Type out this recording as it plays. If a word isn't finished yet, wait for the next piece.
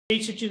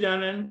જય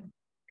સચ્ચિદાનંદ.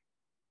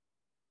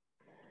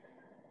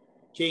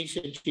 જય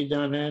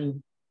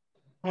સચ્ચિદાનંદ.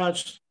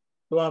 આજ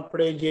તો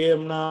આપણે જે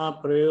હમણાં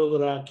પ્રયોગ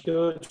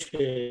રાખ્યો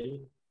છે,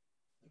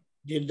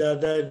 જે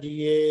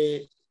દાદાજીએ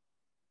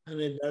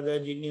અને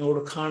દાદાજીની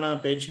ઓળખાણ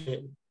આપે છે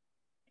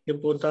કે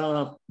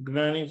પોતા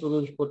જ્ઞાની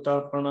પુરુષ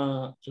પોતાપણા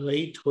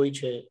રહિત હોય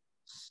છે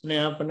અને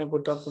આપણને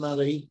પોતાપણા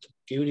રહિત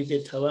કેવી રીતે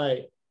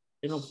થવાય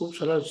એનો ખૂબ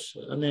સરસ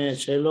અને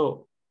સહેલો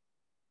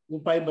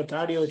ઉપાય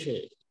બતાડ્યો છે.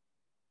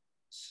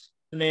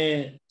 અને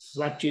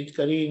વાતચીત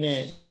કરીને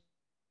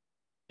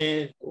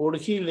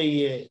ઓળખી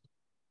લઈએ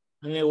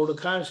અને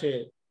ઓળખાશે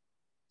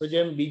તો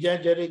જેમ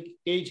બીજા જ્યારે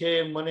કહે છે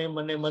મને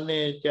મને મને,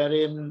 ત્યારે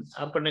એમ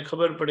આપણને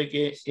ખબર પડે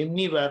કે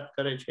એમની વાત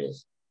કરે છે.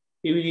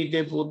 એવી રીતે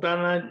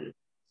પોતાના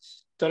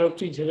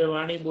તરફથી જ્યારે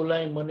વાણી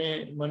બોલાય મને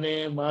મને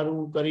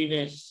મારું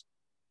કરીને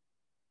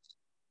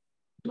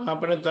તો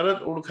આપણે તરત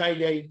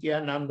ઓળખાઈ જાય કે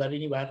આ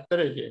નામધારીની વાત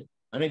કરે છે.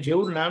 અને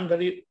જેવું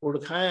નામધારી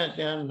ઓળખાયા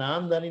ત્યાં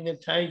નામધારીને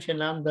થાય છે,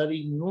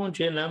 નામધારી નું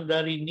છે,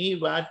 નામધારીની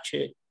વાત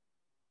છે,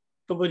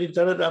 તો પછી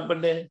તરત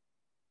આપણને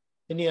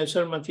એની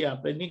અસરમાંથી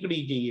આપણે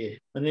નીકળી જઈએ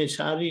અને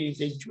સારી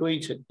રીતે જોઈ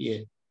શકીએ.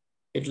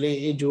 એટલે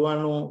એ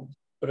જોવાનો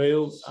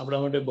પ્રયોગ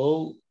આપણા માટે બહુ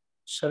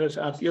સરસ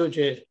આપ્યો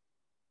છે.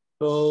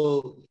 તો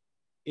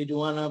એ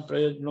જોવાના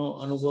પ્રયત્નો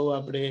અનુભવ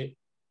આપણે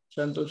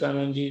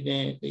સંતોષાનંદજીને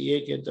કહીએ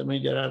કે તમે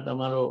જરા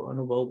તમારો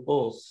અનુભવ કહો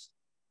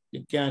કે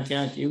ક્યાં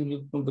ક્યાં કેવી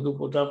રીતનું બધું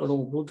પોતાપણું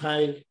ઊભું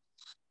થાય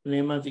અને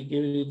એમાંથી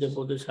કેવી રીતે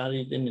પોતે સારી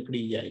રીતે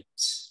નીકળી જાય.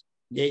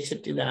 જય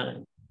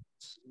સચ્ચિદાનંદ.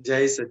 જય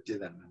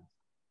સચ્ચિદાનંદ.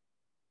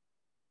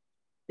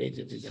 જય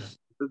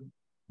સચ્ચિદાનંદ.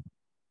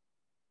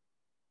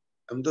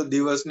 આમ તો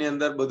દિવસની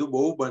અંદર બધું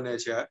બહુ બને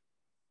છે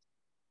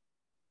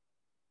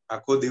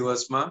આખો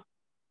દિવસમાં,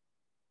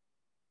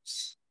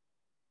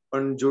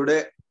 પણ જોડે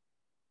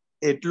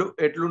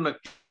એટલું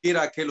નક્કી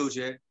રાખેલું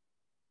છે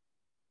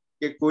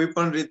કે કોઈ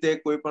પણ રીતે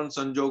કોઈ પણ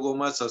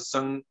સંજોગોમાં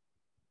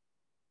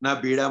સત્સંગના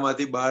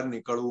ભીડામાંથી બહાર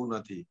નીકળવું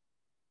નથી.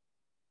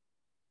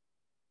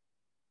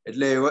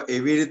 એટલે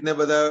એવી રીતને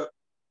બધા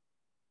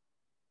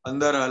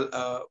અંદર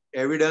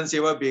એવિડન્સ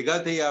એવા ભેગા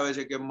થઈ આવે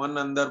છે કે મન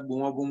અંદર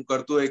બૂમાબૂમ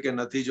કરતું હોય કે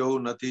નથી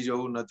જવું નથી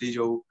જવું નથી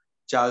જવું,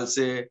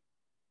 ચાલશે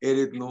એ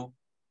રીતનું.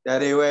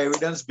 ત્યારે એવા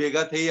એવિડન્સ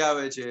ભેગા થઈ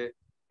આવે છે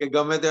કે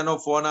ગમે તેનો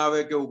ફોન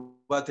આવે કે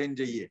ઉભા થઈને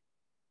જઈએ.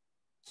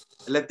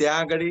 એટલે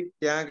ત્યાં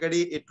આગળ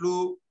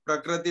એટલું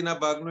પ્રકૃતિના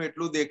ભાગનું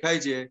એટલું દેખાય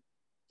છે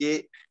કે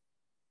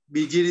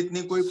બીજી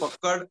રીતની કોઈ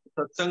પકડ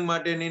સત્સંગ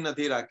માટેની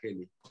નથી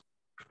રાખેલી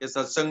કે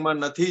સત્સંગમાં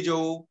નથી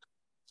જવું.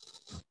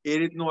 એ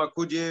રીતનું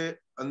આખું જે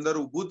અંદર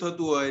ઊભું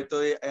થતું હોય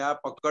તો આ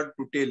પકડ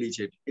તૂટેલી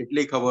છે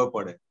એટલી ખબર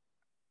પડે.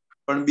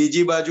 પણ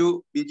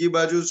બીજી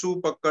બાજુ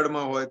શું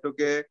પકડમાં હોય તો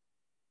કે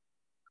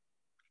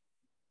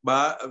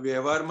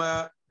વ્યવહારમાં,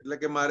 એટલે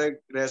કે મારે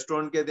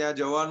રેસ્ટોરન્ટ કે ત્યાં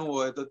જવાનું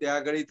હોય તો ત્યાં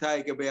આગળ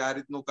થાય કે ભાઈ આ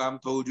રીતનું કામ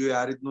થવું જોઈએ,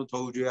 આ રીતનું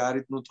થવું જોઈએ, આ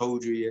રીતનું થવું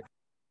જોઈએ.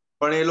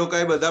 પણ એ લોકો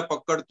બધા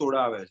પકડ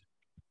તોડાવે છે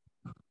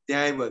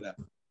ત્યાંય બધા,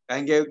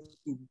 કારણ કે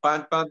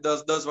 5-5,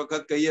 10-10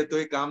 વખત કહીએ તો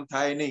એ કામ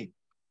થાય નહીં.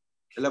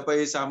 એટલે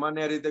પછી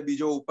સામાન્ય રીતે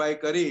બીજો ઉપાય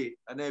કરી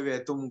અને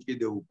વહેતું મૂકી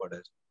દેવું પડે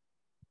છે.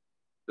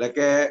 એટલે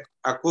કે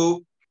આખું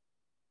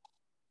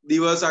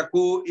દિવસ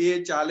એ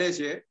ચાલે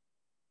છે.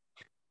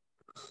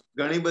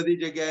 ઘણી બધી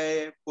જગ્યાએ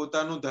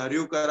પોતાનું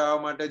ધાર્યું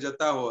કરાવવા માટે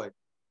જતા હોય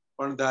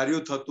પણ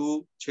ધાર્યું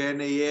થતું છે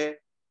ને, એ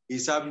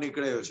હિસાબ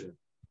નીકળ્યો છે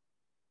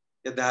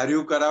કે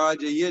ધાર્યું કરાવવા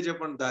જઈએ છે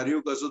પણ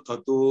ધાર્યું કશું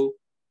થતું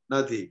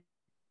નથી.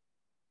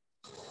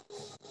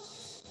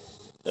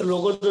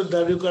 લોકો તો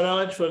ધાર્યું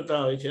કરાવવા જ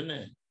ફરતા હોય છે ને,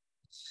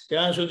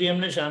 ત્યાં સુધી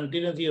એમને શાંતિ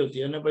નથી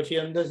હોતી અને પછી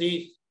અંદરથી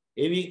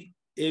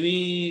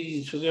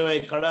એવી શું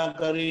કહેવાય કળા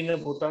કરીને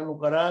પોતાનું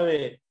કરાવે,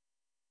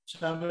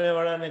 સામે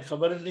વાળાને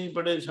ખબર જ નહીં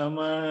પડે.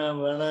 સામે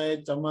વાળાએ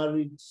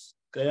તમારી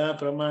કયા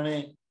પ્રમાણે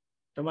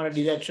તમારા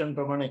ડિરેક્શન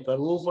પ્રમાણે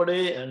કરવું પડે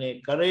અને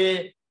કરે,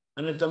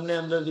 અને તમને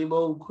અંદરથી બહુ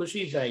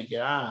ખુશી થાય કે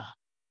આ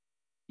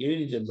કેવી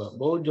રીતે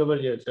બહુ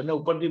જબરજસ્ત. અને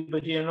ઉપરથી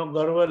પછી એનો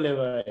ગર્વ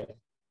લેવાય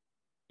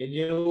કે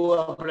જેવું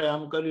આપણે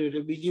આમ કર્યું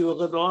એટલે બીજી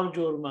વખત ઓર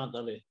જોરમાં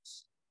કરે.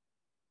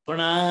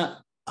 પણ આ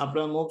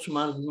આપણા મોક્ષ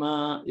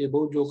માર્ગમાં એ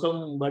બહુ જોખમ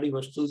વાળી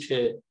વસ્તુ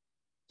છે.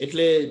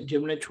 એટલે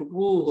જેમને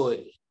છૂટવું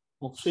હોય,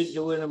 મોક્ષે જ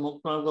જવું અને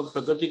મોક્ષ માર્ગમાં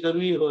પ્રગતિ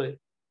કરવી હોય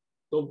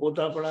તો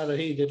પોતાપણા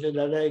રહી, એટલે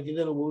દાદાએ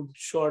કીધેલું બહુ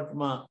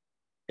શોર્ટમાં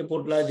એ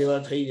પોટલા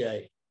જેવા થઈ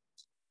જાય.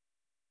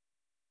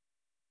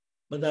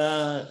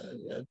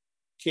 બધા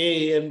કે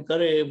એમ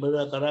કરે,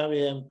 બધા કરાવે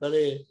એમ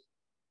કરે,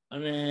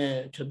 અને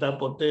છતાં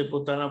પોતે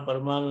પોતાના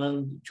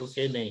પરમાનંદ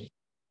ચૂકે નહીં.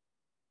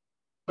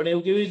 પણ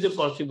એવું કેવી રીતે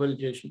પોસિબલ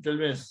છે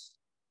શીતલબેન?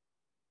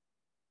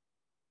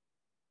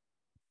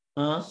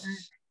 હા,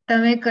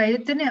 તમે કહ્યું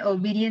હતું ને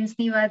ઓબિડિયન્સ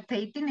ની વાત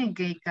થઈ હતી ને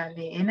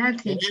ગઈકાલે,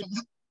 એનાથી છે.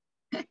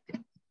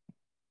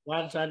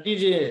 વાત સાચી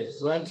છે,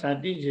 વાત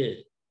સાચી છે.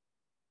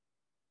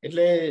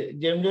 એટલે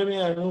જેમ જેમ એ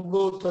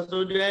અનુભવ થતો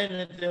જાય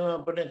ને તેમ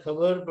આપણને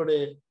ખબર પડે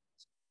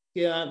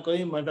કે આ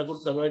કઈ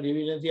માથાકૂટ કરવા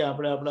જેવી નથી.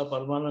 આપણે આપણા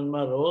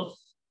પરમાનંદમાં રહો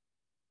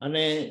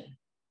અને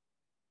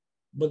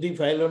બધી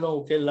ફાઇલોનો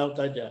ઉકેલ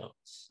લાવતા જાઓ.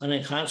 અને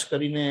ખાસ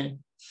કરીને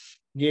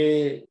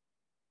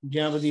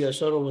જ્યાં બધી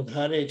અસરો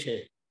વધારે છે,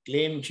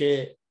 ક્લેમ છે,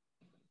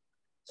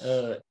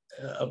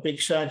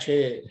 અપેક્ષા છે,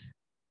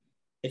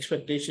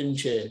 એક્સપેક્ટેશન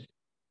છે,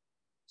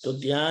 તો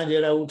ત્યાં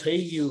જરા આવું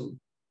થઈ ગયું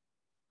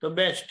તો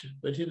બેસ્ટ.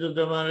 પછી તો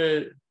તમારે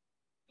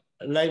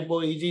લાઈફ બહુ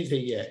ઈઝી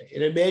થઈ જાય.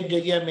 એટલે 2 જ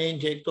જગ્યા મેઇન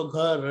છે, એક તો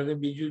ઘર અને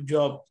બીજું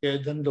જોબ કે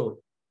ધંધો.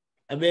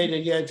 આ 2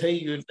 જગ્યા થઈ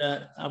ગયું એટલે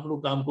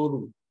આપણું કામ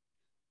પૂરું.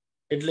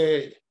 એટલે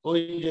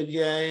કોઈ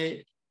જગ્યાએ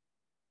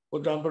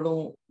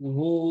પોતાનું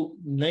ઊભું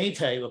નહીં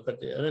થાય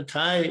વખતે, અને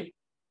થાય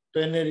તો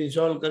એને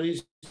રિઝોલ્વ કરી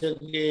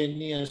શકે,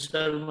 એની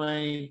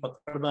અસરમાં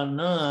પકડવા ન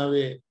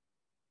આવે,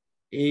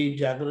 એ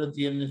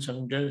જાગૃતિ અને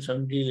સમજણ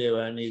સમજી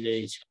લેવાની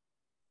રહી છે.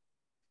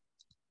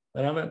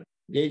 બરાબર.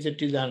 જય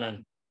સચ્ચિદાનંદ.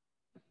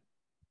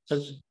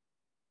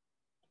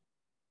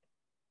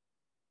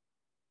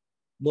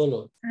 બોલો,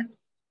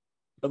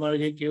 તમારે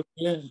કઈ કેવું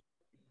છે?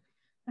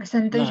 ના,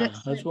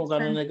 હસમુખ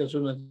કારણે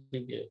કશું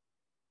નથી કેવું.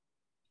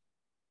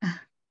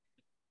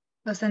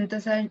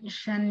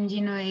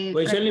 સંતોષાનંદજી નો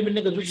વૈશાલી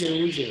બેનને કશું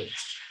કેવું છે?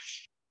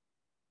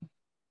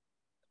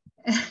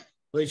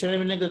 વૈશાલી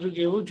બેનને કશું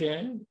કેવું છે?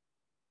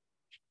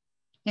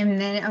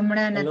 એમને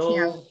હમણાં નથી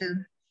આવતું.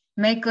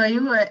 મેં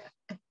કહ્યું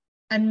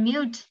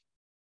અનમ્યુટ.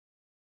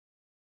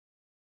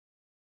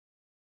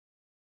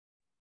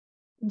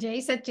 જય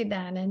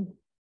સચ્ચિદાનંદ.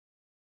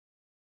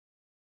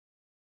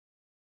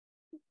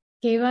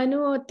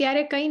 કહેવાનું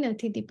અત્યારે કઈ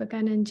નથી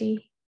દીપકાનંદજી.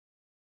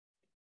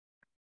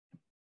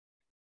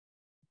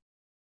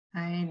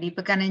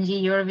 Deepakanandji,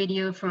 your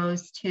video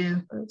froze too.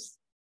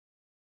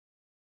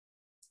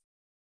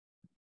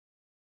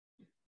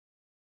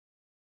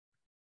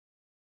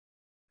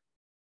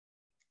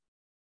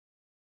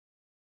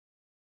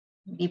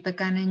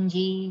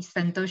 Deepakanandji,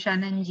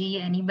 Santoshanandji,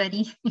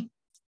 anybody?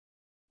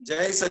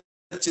 જય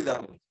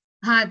સચ્ચિદાનંદ.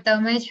 હા,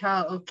 તમે છો.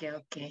 Okay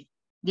okay.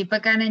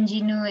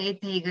 દીપકાનંદજી નું એ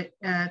થઈ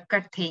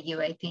કટ થઈ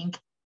ગયું, I think.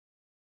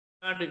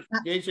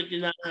 જય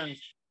સચ્ચિદાનંદ.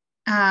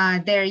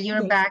 There,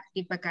 you're back,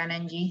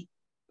 Deepakanandji.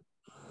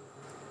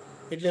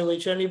 એટલે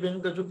વૈશાલી બેન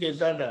કશું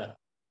કહેતા હતા?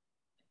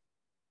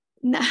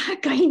 ના,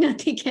 કઈ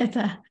નથી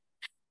કહેતા.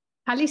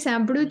 ખાલી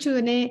સાંભળું છું.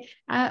 અને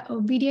આ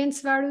ઓબિડિયન્સ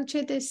વાળું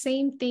છે તે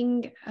સેમ થિંગ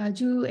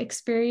હજુ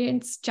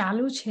એક્સપિરિયન્સ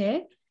ચાલુ છે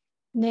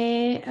ને.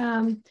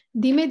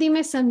 ધીમે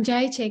ધીમે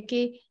સમજાય છે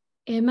કે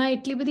એમાં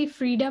એટલી બધી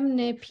ફ્રીડમ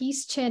ને પીસ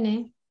છે ને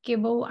કે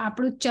બહુ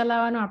આપણું જ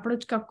ચલાવવાનું, આપણો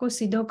જ કક્કો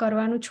સીધો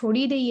કરવાનું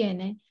છોડી દઈએ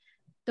ને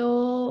તો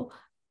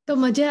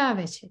મજા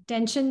આવે છે.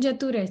 ટેન્શન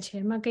જતું રહે છે.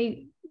 એમાં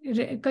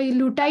કઈ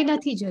લૂંટાઈ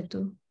નથી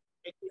જતું.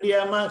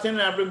 આમાં છે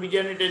ને આપણે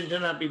બીજાને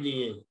ટેન્શન આપી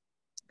દઈએ.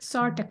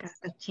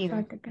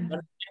 100%.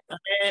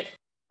 અને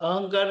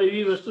અહંકાર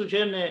એવી વસ્તુ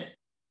છે ને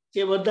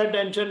કે બધા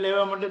ટેન્શન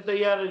લેવા માટે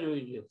તૈયાર જ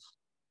હોય છે.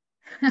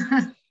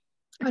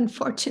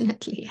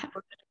 અનફોર્ચ્યુનેટલી.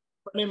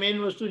 પણ મેઇન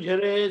વસ્તુ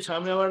જ્યારે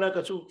સામેવાળા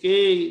કશું કે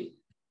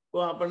તો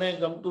આપણે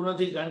ગમતું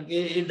નથી, કારણ કે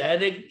એ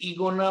ડાયરેક્ટ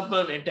ઈગોના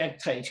પર એટેક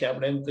થાય છે.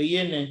 આપણે એમ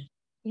કહીએ ને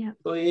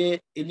તો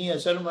એની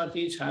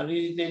અસરમાંથી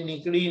સારી રીતે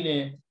નીકળીને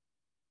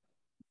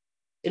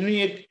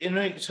એનો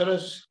એક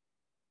સરસ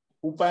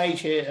ઉપાય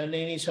છે. અને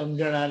એની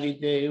સમજણ આ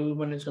રીતે એવું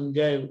મને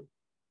સમજાયું.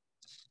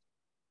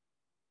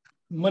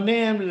 મને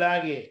એમ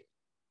લાગે,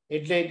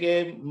 એટલે કે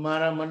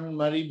મારા મન,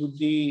 મારી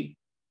બુદ્ધિ,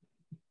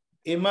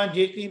 એમાં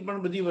જે કંઈ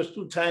પણ બધી વસ્તુ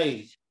થાય,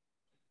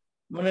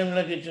 મને એમ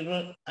લાગે ચલો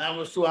આ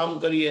વસ્તુ આમ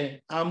કરીએ,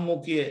 આમ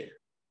મૂકીએ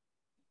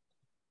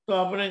તો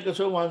આપણે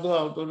કશો વાંધો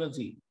આવતો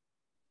નથી.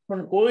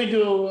 પણ કોઈ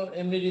જો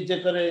એમની રીતે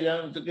કરે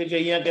તો કે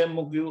અહીંયા કેમ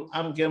મૂક્યું,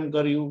 આમ કેમ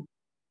કર્યું,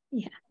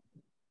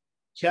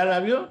 ખ્યાલ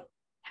આવ્યો?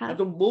 આ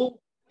તો બહુ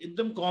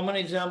એકદમ કોમન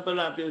એક્ઝામ્પલ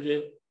આપ્યો છે,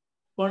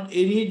 પણ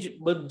એની જ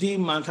બધી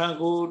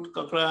માથાકૂટ,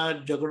 કકડાટ,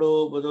 ઝઘડો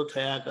બધો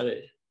થયા કરે.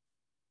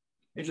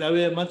 એટલે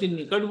હવે એમાંથી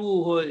નીકળવું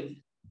હોય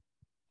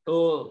તો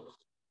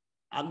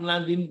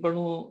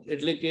આજ્ઞાધીનપણું,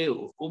 એટલે કે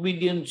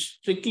ઓબિડિયન્સ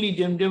સ્ટ્રિક્ટલી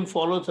જેમ જેમ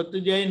ફોલો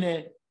થતું જાય ને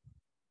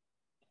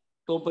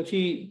તો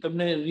પછી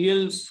તમને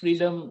રિયલ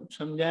ફ્રીડમ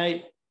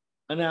સમજાય.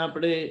 અને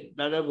આપણે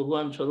દાદા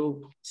ભગવાન સ્વરૂપ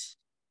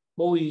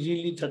બહુ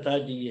ઇઝીલી થતા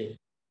જઈએ.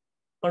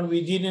 પણ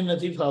વિધિને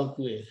નથી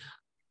ફાવતું. એ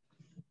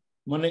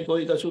મને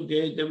કોઈ કશું કહે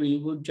તો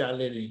બિલકુલ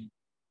ચાલે નહીં.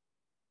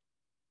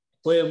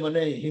 કોઈ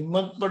મને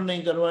હિંમત પણ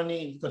નહીં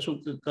કરવાની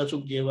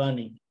કશું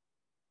કહેવાની.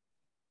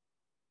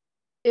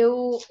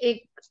 એવું એક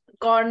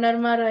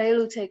કોર્નરમાં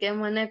રહેલું છે કે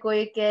મને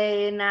કોઈ કે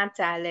ના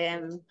ચાલે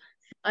એમ,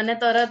 અને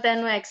તરત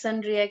એનું એક્શન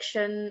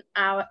રિએક્શન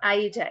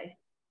આવી જાય.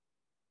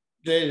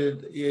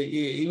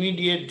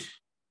 ઇમિડિયેટ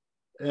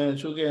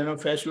શું કે એનો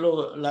ફેસલો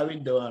લાવી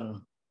જ દેવાનો.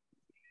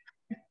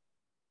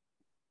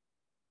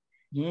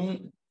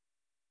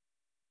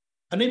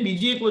 અને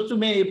બીજી એક વસ્તુ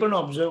મેં એ પણ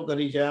ઓબ્ઝર્વ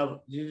કરી છે, આ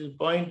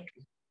પોઈન્ટ,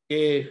 કે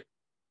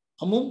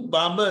અમુક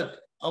બાબત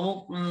અમુક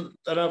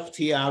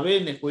તરફથી આવે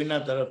ને,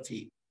 કોઈના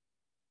તરફથી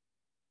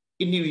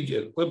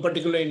ઇન્ડિવિજ્યુઅલ, કોઈ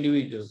પર્ટિક્યુલર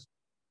ઇન્ડિવિજ્યુઅલ,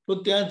 તો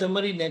ત્યાં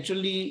તમારી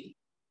નેચરલી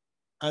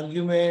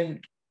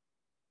આર્ગ્યુમેન્ટ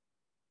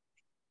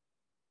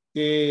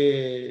કે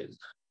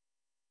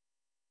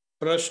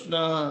પ્રશ્ન,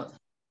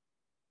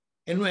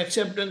 એનું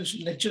એક્સેપ્ટન્સ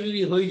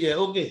નેચરલી હોઈ જાય.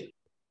 ઓકે,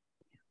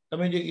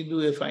 તમે જે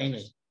કીધું એ ફાઇન.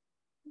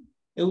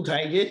 એવું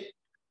થાય છે.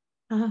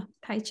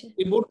 થાય છે.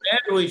 એ બહુ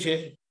રેર હોય છે.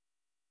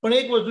 પણ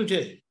એક વસ્તુ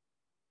છે,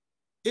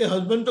 એ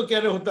હસબન્ડ તો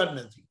ક્યારે હોતા જ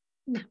નથી.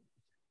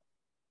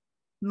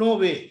 નો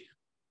way.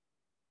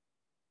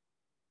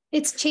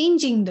 It's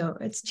changing though.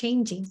 It's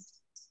changing.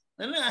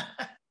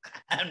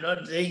 I'm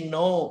not saying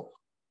no.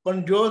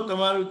 પણ જો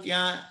તમારું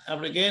ત્યાં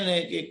આપણે કહીએ ને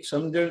કે એક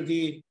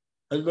સમજણથી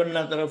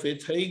હસબન્ડના તરફ એ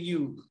થઈ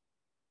ગયું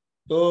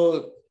તો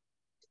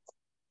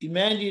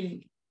ઇમેજિન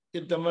કે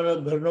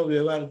તમારા ઘરનો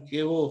વ્યવહાર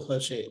કેવો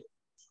હશે.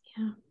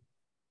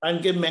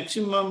 કારણ કે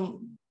મેક્સિમમ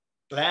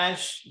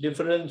ક્લેશ,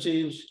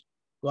 ડિફરન્સીસ,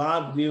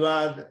 વાદ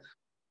વિવાદ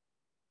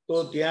તો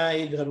ત્યાં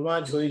એ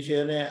ઘરમાં જ હોય છે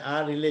અને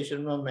આ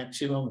રિલેશનમાં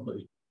મેક્સિમમ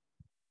હોય.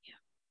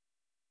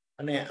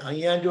 અને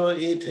અહીંયા જો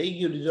એ થઈ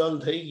ગયું, રિઝોલ્વ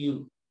થઈ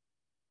ગયું,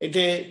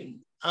 એટલે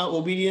આ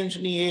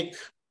ઓબિડિયન્સની એક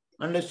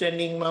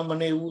અન્ડરસ્ટેન્ડિંગમાં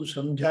મને એવું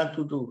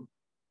સમજાતું હતું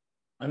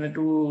અને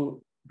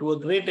ટુ અ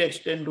ગ્રેટ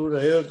એક્સટેન્ટ હું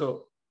રહ્યો હતો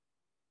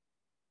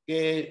કે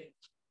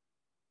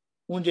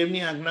હું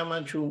જેમની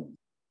આજ્ઞામાં છું,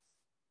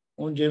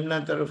 હું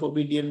જેમના તરફ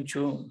ઓબિડિયન્ટ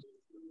છું,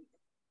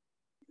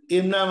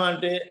 એમના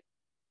માટે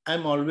આઈ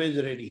એમ ઓલવેઝ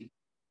રેડી.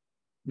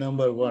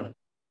 નંબર 1,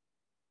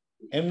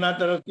 એમના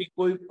તરફથી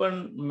કોઈ પણ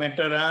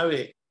મેટર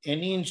આવે,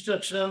 એની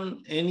ઇન્સ્ટ્રક્શન,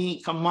 એની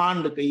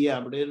કમાન્ડ કહીએ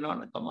આપણે,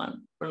 નોટ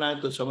કમાન્ડ પણ આ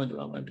તો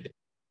સમજવા માટે,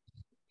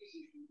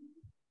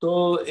 તો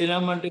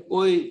એના માટે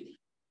કોઈ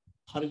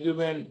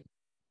આર્ગ્યુમેન્ટ,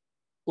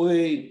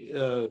 કોઈ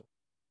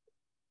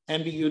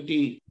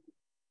એમ્બિગ્યુટી,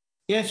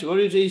 yes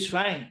what you say is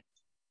fine.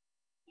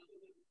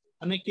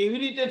 અને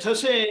કેવી રીતે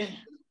થશે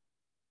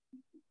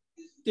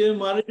તે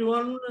મારે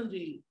જોવાનું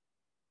નથી.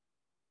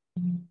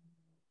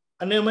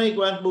 અને એમાં એક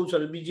વાત બહુ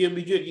સરસ, બીજું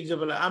એક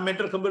એક્ઝામ્પલ, આ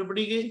મેટર ખબર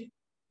પડી ગઈ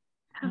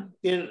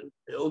કે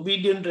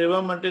ઓબિડિયન્ટ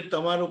રહેવા માટે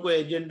તમારો કોઈ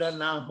એજન્ડા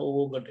ના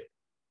હોવો ઘટે.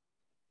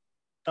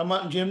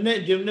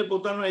 જેમને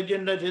પોતાનો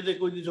એજન્ડા છે તે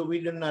કોઈ દિવસ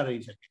ઓબિડિયન્ટ ના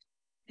રહી શકે.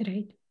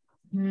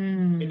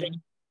 એટલે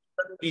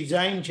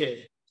ડિઝાઇન છે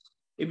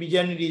એ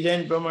બીજાની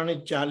ડિઝાઇન પ્રમાણે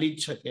ચાલી જ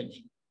શકે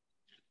નહીં.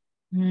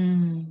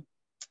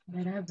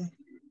 બરાબર.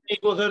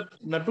 એક વખત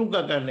નટુ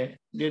કાકાને,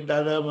 જે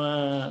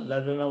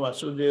દાદાના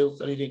વાસુદેવ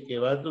કરીને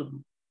કહેવાતું હતું,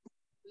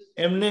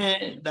 એમને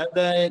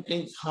દાદાએ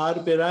કંઈક હાર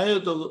પહેરાયો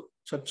હતો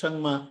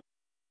સત્સંગમાં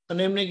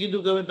અને એમને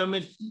કીધું કે હવે તમે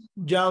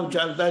જાઓ,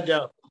 ચાલતા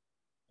જાઓ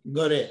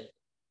ઘરે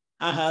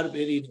આ હાર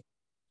પહેરીને.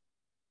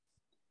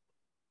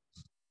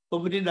 તો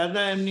પછી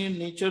દાદા એમની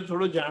નેચર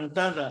થોડો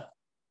જાણતા હતા,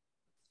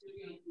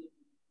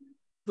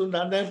 તો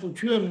દાદાએ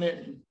પૂછ્યું એમને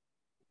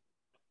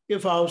કે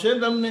ફાવશે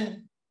તમને?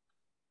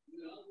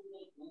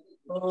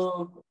 તો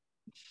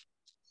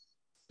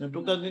નટુ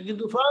કાકાએ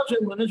કીધું ફાવશે,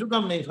 મને શું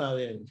કામ નહીં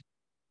ફાવે.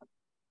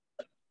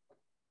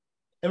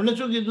 એમણે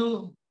શું કીધું,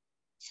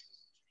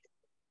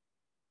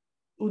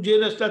 તું જે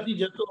રસ્તાથી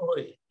જતો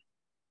હોય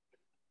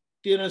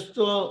તે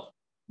રસ્તો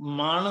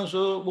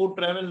માણસો બહુ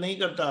ટ્રાવેલ નહીં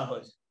કરતા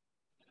હોય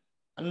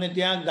અને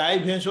ત્યાં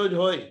ગાય ભેંસો જ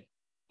હોય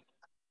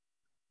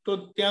તો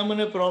ત્યાં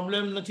મને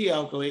પ્રોબ્લેમ નથી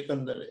આવતો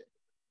એકંદરે.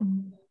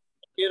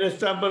 એ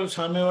રસ્તા પર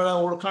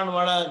સામેવાળા,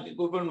 ઓળખાણવાળા કે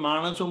કોઈ પણ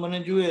માણસો મને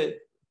જુએ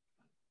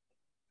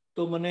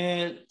તો મને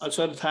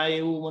અસર થાય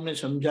એવું મને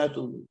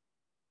સમજાતું હતું.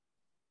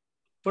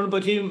 પણ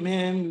પછી મેં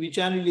એમ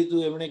વિચારી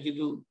લીધું, એમણે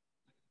કીધું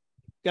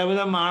કે આ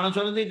બધા માણસો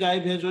નથી,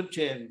 ગાય ભેંસો જ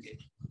છે એમ કે,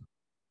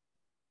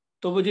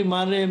 તો પછી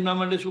મારે એમના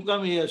માટે શું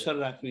કામ એ અસર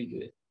રાખવી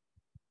જોઈએ?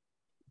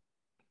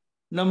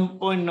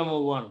 Point number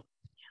 1.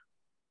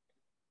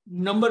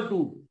 નંબર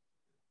 2,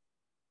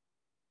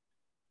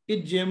 કે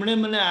જેમણે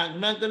મને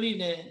આજ્ઞા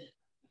કરીને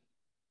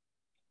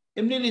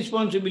એમની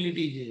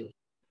રિસ્પોન્સિબિલિટી છે,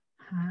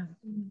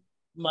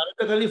 મારે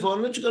તો ખાલી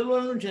ફોલો જ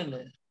કરવાનું છે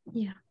ને.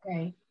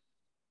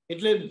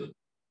 એટલે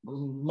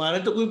મારે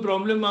તો કોઈ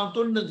પ્રોબ્લેમ આવતો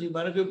જ નથી,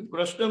 મારે કોઈ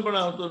પ્રશ્ન પણ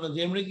આવતો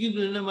નથી. એમણે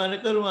કીધું એને મારે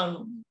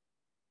કરવાનું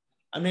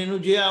અને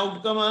એનું જે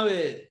આઉટકમ આવે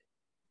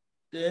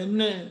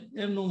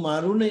એમનું,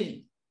 મારું નહીં.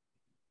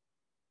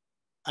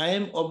 આઈ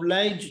એમ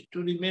ઓબ્લાઇજ્ડ ટુ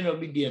રિમેન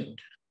ઓબિડિયન્ટ.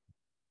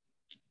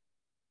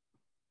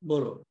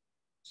 બોલો.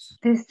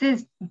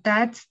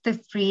 That's the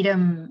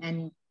freedom and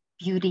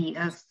beauty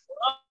of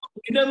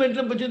freedom.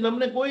 એટલે પછી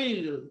તમને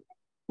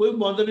કોઈ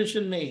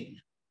બોધરેશન નહીં,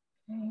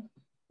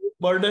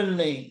 બર્ડન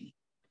નહીં,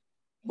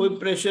 કોઈ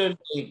પ્રેશર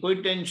નહીં, કોઈ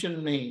ટેન્શન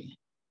નહીં.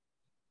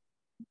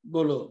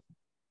 બોલો.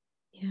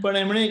 પણ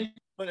એમણે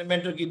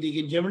મેટર કીધી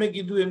કે જેમણે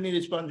કીધું એમની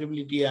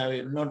રિસ્પોન્સિબિલિટી આવે,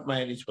 નોટ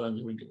માય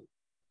રિસ્પોન્સિબિલિટી.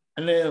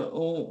 એટલે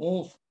હું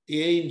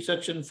એ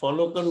ઇન્સ્ટ્રક્શન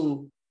ફોલો કરું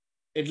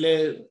એટલે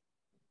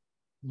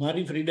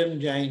મારી ફ્રીડમ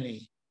જાય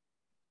નહીં,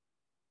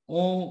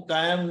 હું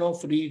કાયમનો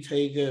ફ્રી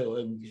થઈ ગયો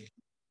એમ કે.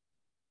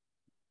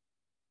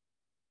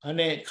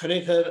 અને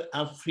ખરેખર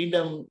આ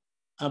ફ્રીડમ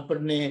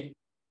આપણને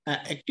આ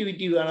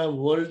એક્ટિવિટી વાળા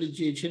વર્લ્ડ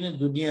જે છે ને,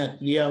 દુનિયા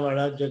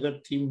ક્રિયાવાળા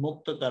જગતથી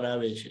મુક્ત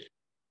કરાવે છે.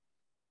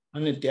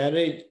 અને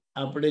ત્યારે જ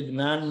આપણે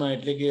જ્ઞાનમાં,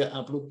 એટલે કે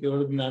આપણું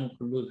કેવળ જ્ઞાન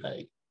ખુલ્લું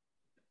થાય.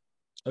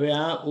 હવે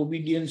આ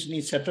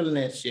ઓબિડિયન્સની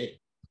સેટલનેસ છે,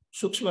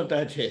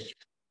 સૂક્ષ્મતા છે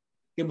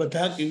કે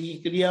બધા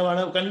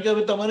ક્રિયાવાળા, કારણ કે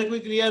હવે તમારે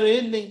કોઈ ક્રિયા રહે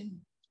જ નહીં.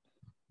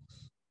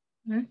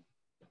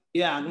 એ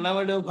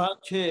આજ્ઞાવાળો ભાગ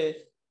છે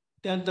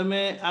ત્યાં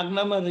તમે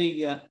આજ્ઞામાં રહી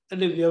ગયા,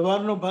 એટલે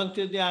વ્યવહારનો ભાગ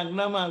છે ત્યાં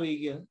આજ્ઞામાં આવી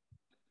ગયા.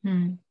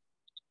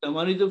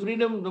 તમારી તો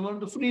ફ્રીડમ,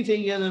 તમારું તો ફ્રી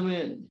થઈ ગયા તમે.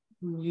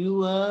 You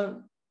are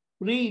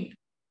free.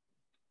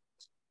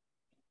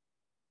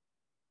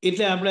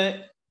 એટલે આપણે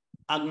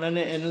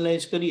આજ્ઞાને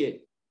એનાલાઇઝ કરીએ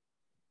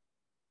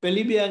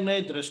પહેલી બે આજ્ઞા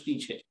એ દ્રષ્ટિ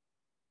છે.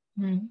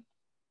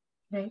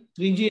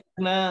 ત્રીજી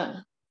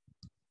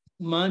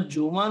આજ્ઞામાં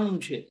જોવાનું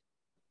છે,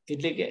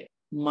 એટલે કે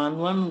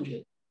માનવાનું છે,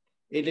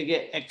 એટલે કે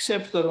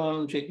એક્સેપ્ટ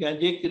કરવાનું છે કે આ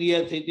જે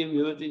ક્રિયા થઈ તે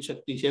વ્યવસ્થિત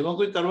શક્તિ છે, એમાં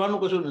કોઈ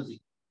કરવાનું કશું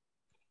નથી.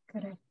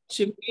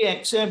 Simply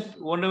accept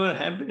vote ever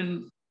happen,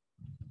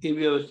 એ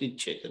વ્યવસ્થિત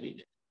છે કરી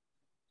દે.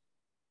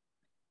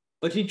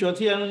 પછી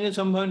ચોથી આજ્ઞા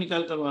સંભાવ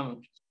નિકાલ કરવાનો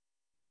છે,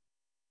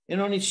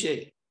 એનો નિશ્ચય.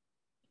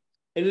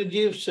 એટલે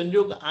જે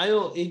સંજોગ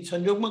આવ્યો એ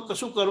સંજોગમાં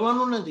કશું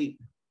કરવાનું નથી,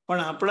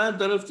 પણ આપણા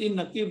તરફથી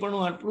નક્કી પણ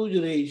આટલું જ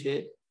રહી છે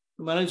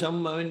મારે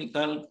સંભાવે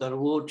નિકાલ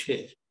કરવો છે.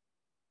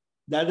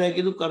 દાદાએ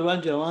કીધું કરવા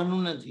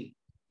જવાનું નથી,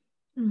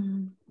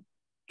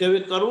 કે હવે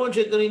કરવો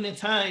છે કરીને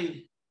થાય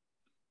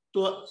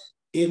તો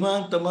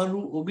એમાં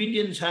તમારું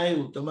ઓબિડિયન્સ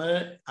આવ્યું, તમારે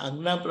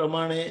આજ્ઞા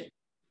પ્રમાણે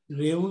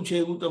રહેવું છે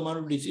એવું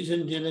તમારું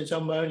ડિસિઝન છે ને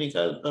સંભાવે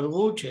નિકાલ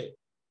કરવો છે.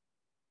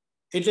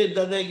 એટલે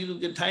દાદાએ કીધું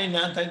કે થાય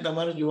ના થાય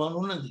તમારે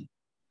જોવાનું નથી,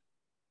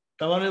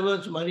 તમારે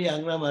બસ મારી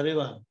આજ્ઞામાં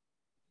રહેવાનું.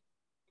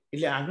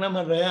 એટલે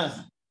આજ્ઞામાં રહ્યા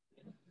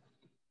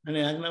અને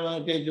આજ્ઞામાં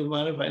કે જો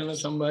મારે ફાઇલનો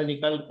સંભાવ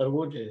નિકાલ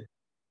કરવો છે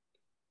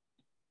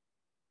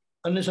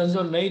અને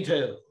સંતોષ નહીં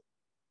થયો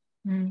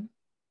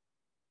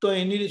તો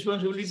એની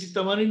રિસ્પોન્સિબિલિટી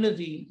તમારી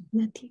નથી.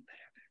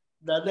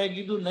 દાદાએ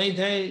કીધું નહીં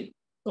થાય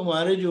તો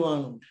મારે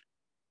જોવાનું છે,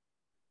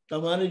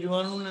 તમારે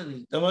જોવાનું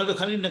નથી. તમારે તો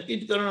ખાલી નક્કી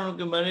જ કરવાનું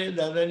કે મારે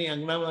દાદાની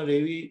આજ્ઞામાં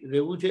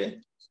રહેવું છે,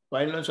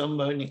 ફાઇલનો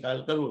સંભાવ નિકાલ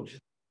કરવો છે.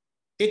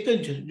 એક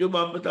જ જો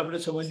બાબત આપણે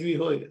સમજવી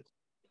હોય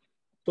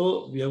તો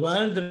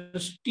વ્યવહાર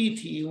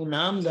દ્રષ્ટિથી હું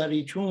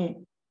નામધારી છું,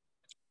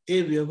 એ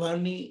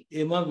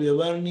એમાં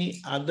વ્યવહારની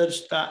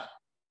આદર્શતા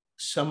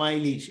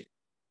સમાયેલી છે.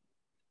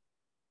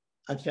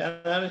 આ ખ્યાલ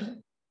આવે છે?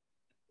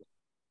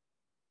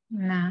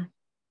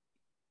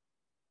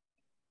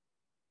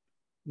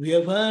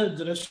 વ્યવહાર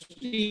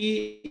દ્રષ્ટિ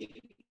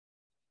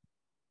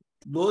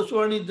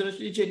દોષવાળી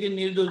દ્રષ્ટિ છે કે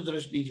નિર્દોષ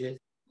દ્રષ્ટિ છે?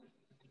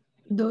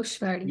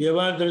 દોષવાળી.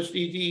 વ્યવહાર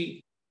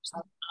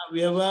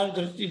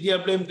દ્રષ્ટિથી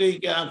આપણે એમ કહીએ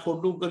કે આ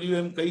ખોટું કર્યું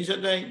એમ કહી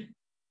શકાય?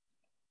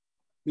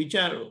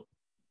 વિચારો.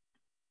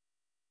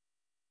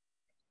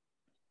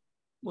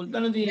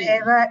 બોલતા નથી.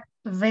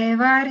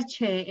 વ્યવહાર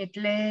છે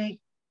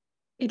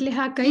એટલે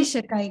હા કહી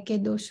શકાય કે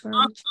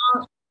દોષવાળું છે.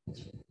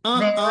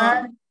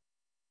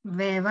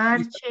 વ્યવહાર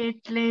છે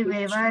એટલે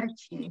વ્યવહાર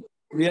છે.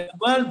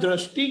 વ્યવહાર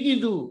દ્રષ્ટિ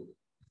કીધું.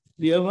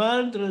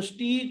 વ્યવહાર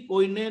દ્રષ્ટિ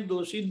કોઈને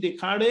દોષિત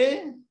દેખાડે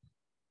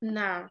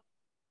ના.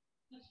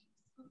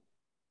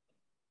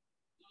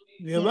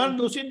 વ્યવહાર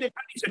દોષિત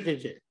દેખાડી શકે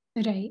છે.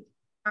 રાઈટ.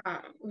 હા,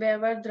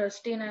 વ્યવહાર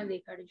દ્રષ્ટિ ના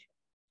દેખાડી શકે.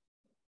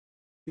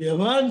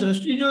 વ્યવહાર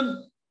દ્રષ્ટિ જો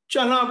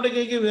ચાલો આપણે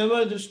કહીએ કે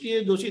વ્યવહાર દ્રષ્ટિએ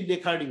દોષિત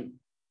દેખાડ્યું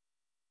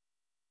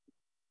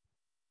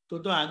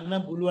તો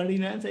આજ્ઞા ભૂલવાળી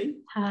ના થઈ?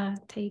 હા,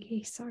 થઈ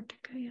ગઈ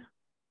 100%.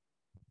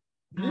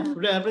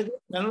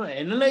 આપણે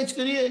એનાલાઇઝ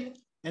કરીએ,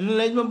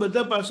 એનાલાઇઝમાં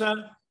બધા પાસા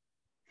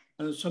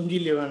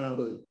સમજી લેવાના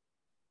હોય.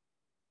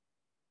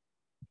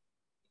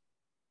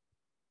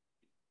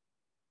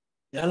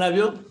 ખ્યાલ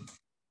આવ્યો?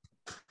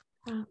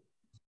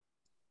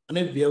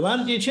 અને વ્યવહાર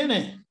જે છે ને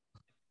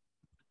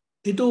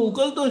એ તો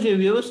ઉકલતો છે,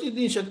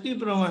 વ્યવસ્થિતની શક્તિ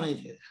પ્રમાણે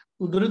છે,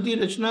 કુદરતી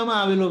રચનામાં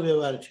આવેલો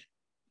વ્યવહાર છે.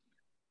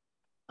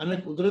 અને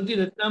કુદરતી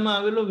રચનામાં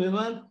આવેલો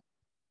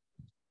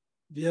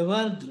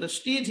વ્યવહાર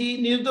દ્રષ્ટિથી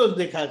નિર્દોષ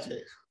દેખાશે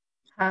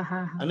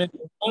અને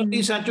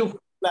વ્યવહારથી સાચું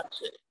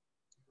લાગશે.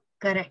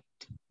 કરેક્ટ.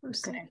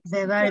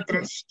 વ્યવહાર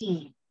દ્રષ્ટિ.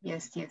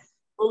 યસ.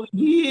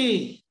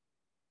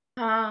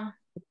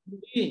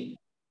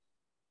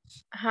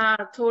 હા,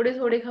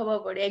 થોડી ખબર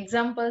પડી.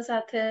 એક્ઝામ્પલ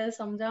સાથે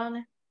સમજાવો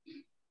ને.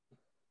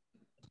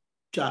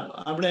 ચાલો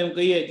આપણે એમ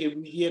કહીએ કે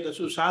બીજીએ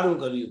કશું સારું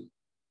કર્યું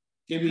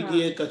કે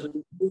બીજીએ કશું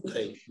ભૂલ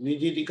થઈ,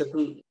 બીજીથી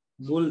કશું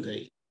ભૂલ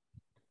થઈ,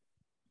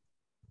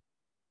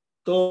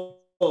 તો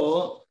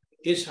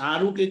એ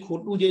સારું કે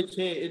ખોટું જે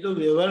છે એ તો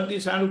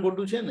વ્યવહારથી સારું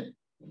ખોટું છે ને.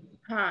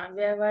 હા,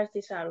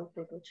 વ્યવહારથી સારું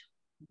ખોટું છે.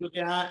 જો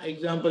કે આ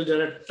એક્ઝામ્પલ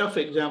જરા ટફ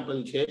એક્ઝામ્પલ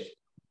છે,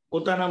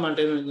 પોતાના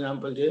માટેનું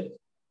એક્ઝામ્પલ છે,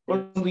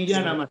 પણ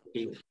બીજાના માટે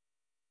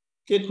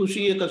કે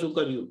ખુશીએ કશું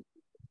કર્યું,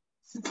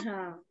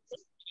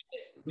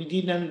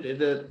 બીજી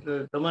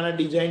તમારા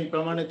ડિઝાઇન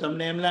પ્રમાણે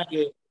તમને એમ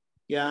લાગે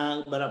કે આ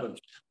બરાબર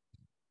છે,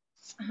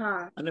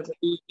 અને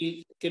પછી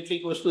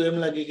કેટલીક વસ્તુ એમ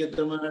લાગે કે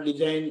તમારા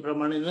ડિઝાઇન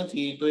પ્રમાણે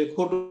નથી તો એ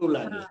ખોટું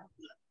લાગે.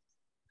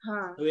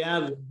 હવે આ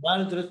વ્યવહાર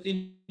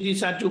દ્રષ્ટિથી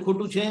સાચું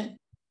ખોટું છે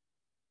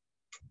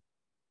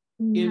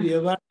કે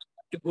વ્યવહાર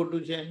સાચું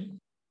ખોટું છે?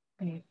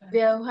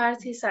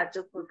 વ્યવહારથી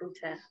સાચું ખોટું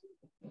છે.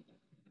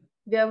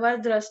 વ્યવહાર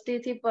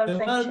દ્રષ્ટિથી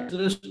પરફેક્ટ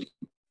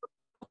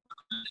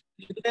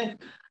છે.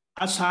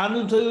 આ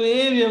સારું થયું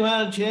એ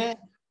વ્યવહાર છે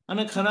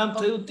અને ખરાબ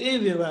થયું તે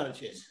વ્યવહાર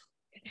છે.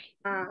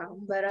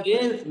 એ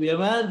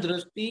વ્યવહાર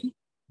દ્રષ્ટિ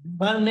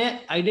વ્યવહારને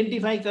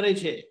આઈડેન્ટિફાઈ કરે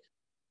છે,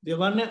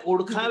 વ્યવહારને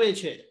ઓળખાવે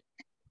છે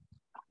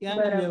કે આ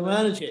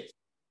વ્યવહાર છે.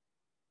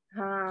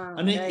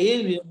 અને એ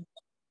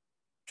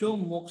જો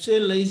મોક્ષે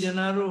લઈ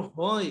જનારો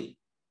હોય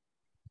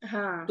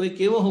તો એ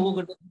કેવો હોવો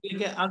ઘટે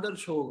કે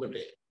આદર્શ હોવો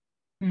ઘટે.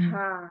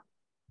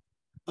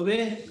 હવે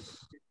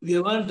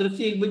વ્યવહાર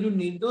દ્રષ્ટિ એક બાજુ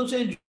નિર્દોષે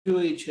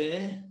જોઈ છે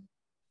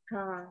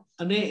હા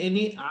અને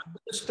એની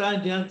આદર્શતા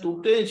જ્યાં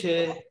તૂટે છે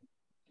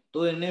તો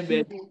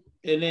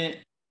એને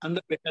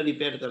અંદર બેઠા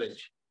રિપેર કરે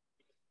છે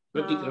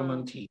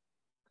પ્રતિક્રમણથી.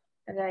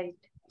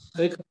 રાઈટ.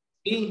 હવે ખબર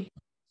પડી?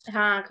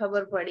 હા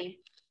ખબર પડી.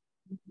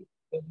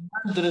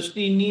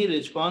 દ્રષ્ટિની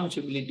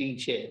રિસ્પોન્સિબિલિટી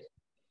છે.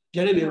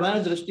 જ્યારે વ્યવહાર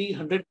દ્રષ્ટિ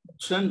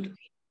 100%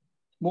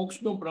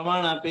 મોક્ષનું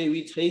પ્રમાણ આપે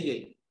એવી થઈ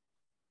ગઈ.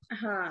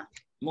 હા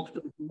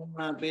મોક્ષનું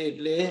પ્રમાણ આપે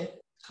એટલે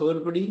ખબર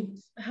પડી?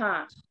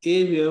 હા એ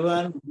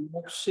વ્યવહાર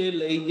મોક્ષે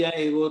લઈ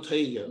જાય એવો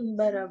થઈ ગયો.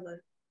 બરાબર.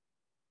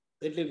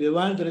 એટલે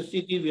વ્યવહાર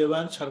દ્રષ્ટિથી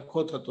વ્યવહાર સરખો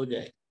થતો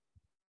જાય,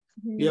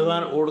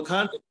 વ્યવહાર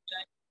ઓળખાતો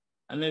જાય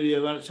અને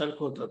વ્યવહાર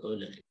સરખો થતો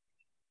જાય.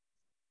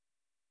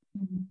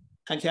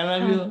 આ ખ્યાલ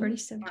આવ્યો?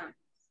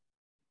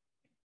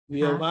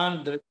 વ્યવહાર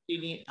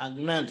દ્રષ્ટિની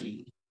આજ્ઞાથી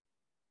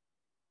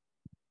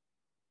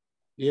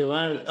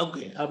વ્યવહાર,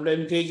 ઓકે, આપણે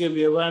એમ કહીએ કે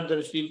વ્યવહાર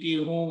દ્રષ્ટિથી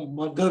હું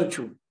મધર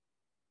છું.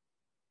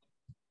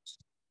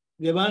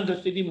 વ્યવહાર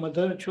દ્રષ્ટિથી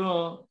મધર છો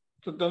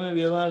તો તમે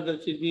વ્યવહાર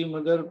દ્રષ્ટિથી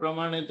મધર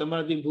પ્રમાણે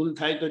તમારાથી ભૂલ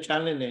થાય તો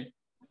ચાલે ને?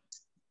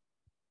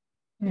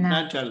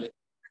 ના ચાલે.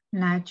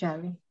 ના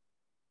ચાલે.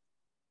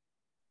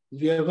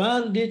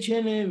 વ્યવહાર જે છે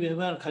ને,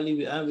 વ્યવહાર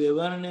ખાલી આ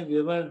વ્યવહાર ને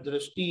વ્યવહાર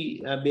દ્રષ્ટિ,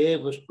 આ બે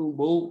વસ્તુ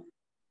બહુ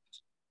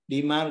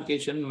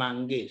ડિમાર્કેશન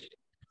માંગે છે,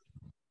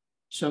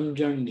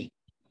 સમજણની.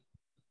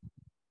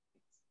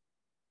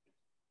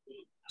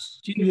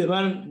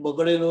 વ્યવહાર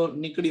બગડેલો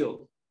નીકળ્યો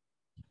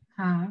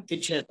એ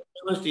છે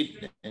વ્યવસ્થિત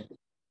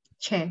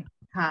છે.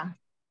 હા,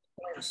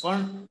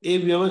 પણ એ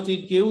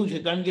વ્યવસ્થિત કેવું છે?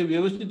 કારણ કે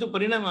વ્યવસ્થિત તો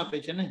પરિણામ આપે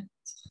છે ને,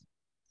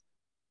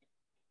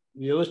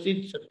 વ્યવસ્થિત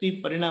શક્તિ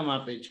પરિણામ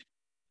આપે છે.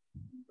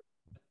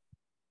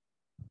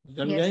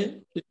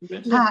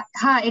 હા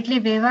હા, એટલે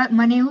વ્યવહાર,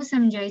 મને એવું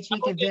સમજાય છે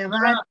કે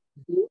વ્યવહાર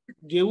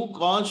જેવું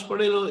કોઝ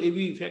પડેલો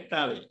એવી ઇફેક્ટ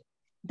આવે.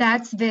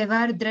 that's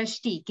વ્યવહાર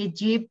દ્રષ્ટિ કે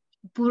જે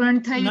પૂર્ણ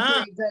થયું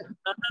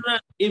ના,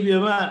 એ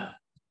વ્યવહાર,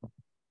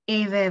 એ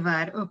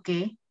વ્યવહાર. ઓકે,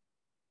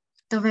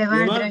 તો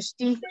વ્યવહાર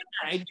દ્રષ્ટિ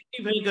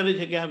આઈડેન્ટિફાઈ કરે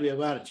છે કે આ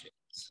વ્યવહાર છે.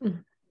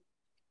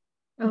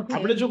 ઓકે,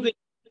 આપણે શું કહીએ,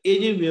 એ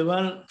જે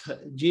વ્યવહાર,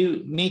 જે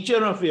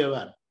નેચર ઓફ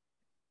વ્યવહાર,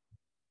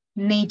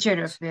 નેચર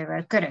ઓફ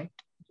વ્યવહાર, કરેક્ટ.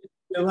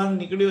 વ્યવહાર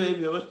નીકળ્યો એ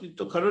વ્યવસ્થિત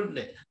તો ખરો જ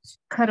ને?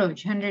 ખરો જ,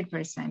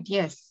 100%.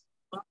 યસ.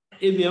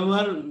 એ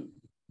વ્યવહાર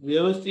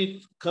વ્યવસ્થિત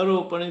ખરો,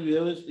 પણ એ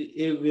વ્યવસ્થિત,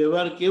 એ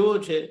વ્યવહાર કેવો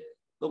છે?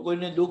 તો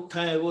કોઈને દુઃખ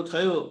થાય એવો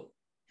થયો,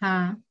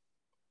 હા,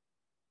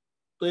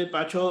 તો એ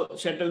પાછો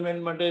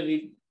સેટલમેન્ટ માટે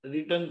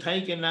રિટર્ન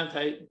થાય કે ના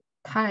થાય?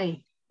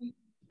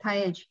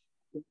 થાય જ.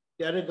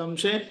 ત્યારે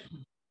ગમશે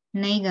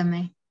નહીં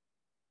ગમે.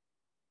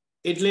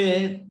 એટલે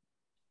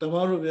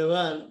તમારો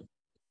વ્યવહાર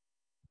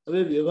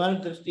હવે વ્યવહાર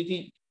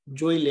દ્રષ્ટિથી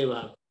જોઈ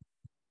લેવા.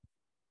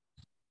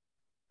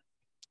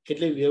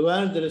 એટલે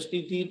વ્યવહાર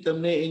દ્રષ્ટિથી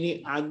તમને એની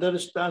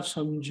આદર્શતા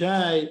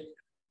સમજાય,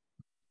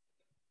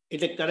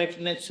 એટલે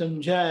કરેક્ટનેસ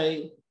સમજાય,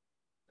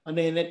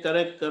 અને એને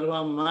કરેક્ટ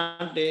કરવા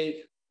માટે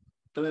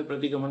તમે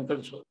પ્રતિક્રમણ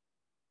કરશો.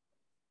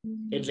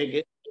 એટલે કે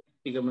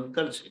પ્રતિક્રમણ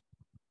કરશે.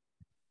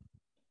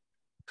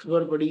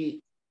 ખબર પડી?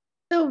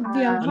 તો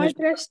વ્યવહાર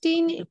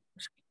દ્રષ્ટિની,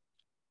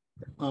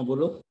 હા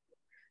બોલો.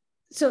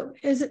 So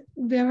is it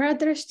વ્યવહાર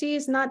દ્રષ્ટિ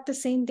is not the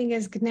same thing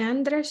as જ્ઞાન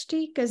દ્રષ્ટિ?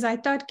 Because I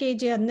thought કે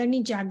જે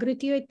અંદરની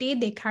જાગૃતિ હોય તે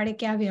દેખાડે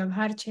કે આ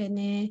વ્યવહાર છે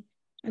ને.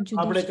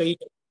 આપણે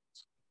કહીએ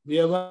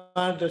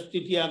વ્યવહાર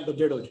દ્રષ્ટિથી આ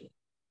ગધેડો છે,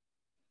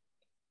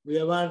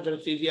 વ્યવહાર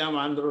દ્રષ્ટિથી આ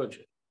વાંદરો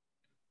છે,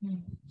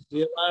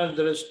 વ્યવહાર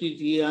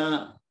દ્રષ્ટિથી આ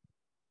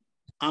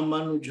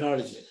આંબાનું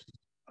ઝાડ છે,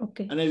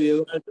 અને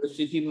વ્યવહાર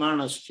દ્રષ્ટિથી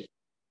માણસ છે.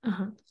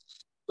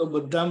 તો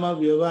બધામાં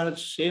વ્યવહાર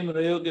સેમ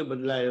રહ્યો કે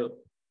બદલાયો?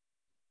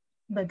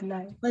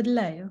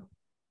 બદલાયો.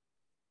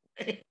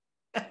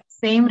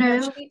 સેમ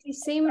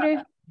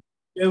રહ્યો.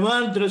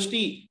 વ્યવહાર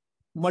દ્રષ્ટિ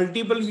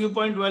મલ્ટિપલ વ્યૂ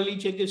પોઈન્ટ વાળી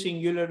છે કે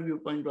સિંગ્યુલર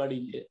વ્યૂ પોઈન્ટ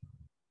વાળી છે?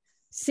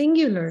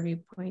 સિંગ્યુલર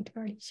વ્યૂ પોઈન્ટ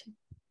વાળી છે.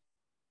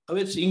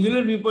 હવે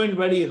સિંગ્યુલર વ્યૂ પોઈન્ટ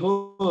વાળી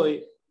હોય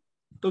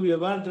તો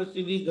વ્યવહાર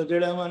દ્રષ્ટિથી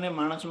ગધેડામાં અને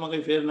માણસમાં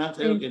કઈ ફેર ના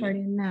થયો કે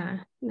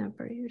ના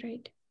પડ્યું.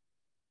 રાઈટ.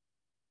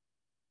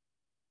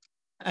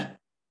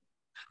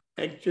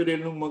 એકચ્યુઅલી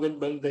એનું મગજ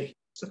બંધ થઈ.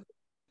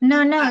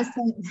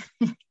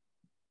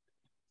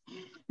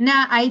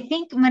 ના, આઈ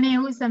થિંક મને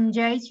એવું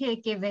સમજાય છે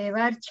કે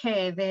વ્યવહાર છે,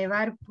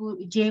 વ્યવહાર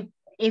જે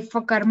એ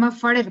કર્મ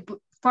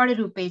ફળ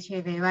રૂપે છે,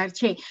 વ્યવહાર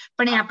છે,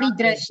 પણ આપણી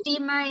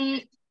દ્રષ્ટિમાં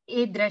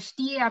એ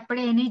દ્રષ્ટિએ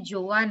આપણે એને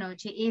જોવાનો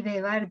છે, એ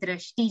વ્યવહાર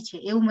દ્રષ્ટિ છે,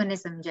 એવું મને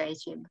સમજાય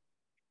છે.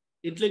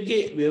 એટલે કે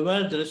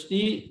વ્યવહાર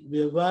દ્રષ્ટિ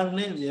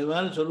વ્યવહારને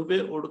વ્યવહાર સ્વરૂપે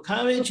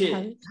ઓળખાવે છે.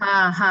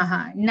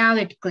 હા, now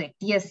it click.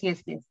 Yes,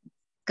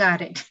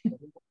 got it.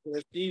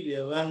 દ્રષ્ટિ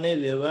વ્યવહારને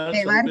વ્યવહાર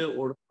સ્વરૂપે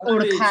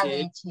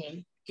ઓળખાવે છે.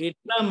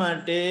 એટલા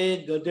માટે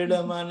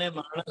ગધેડામાં અને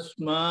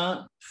માણસમાં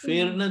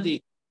ફેર નથી.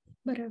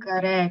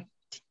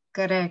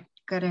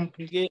 કરેક્ટ.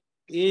 કે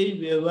એ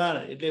વ્યવહાર,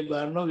 એટલે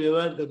બહારનો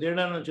વ્યવહાર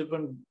ગધેડાનો છે,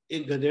 પણ એ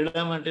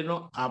ગધેડા માટેનો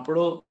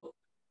આપણો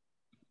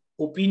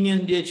ઓપિનિયન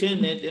જે છે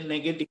ને તે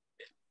નેગેટિવ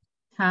છે.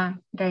 હા,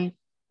 રાઈટ.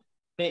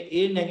 ને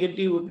એ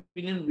નેગેટિવ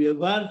ઓપિનિયન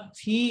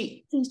વ્યવહારથી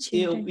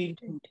એ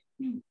ઓપિનિયન.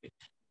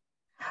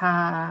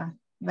 હા,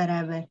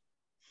 બરાબર.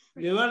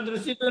 વ્યવહાર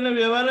દ્રષ્ટિ તો એને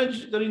વ્યવહાર જ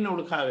કરીને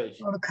ઓળખાવે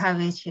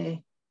છે.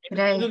 કે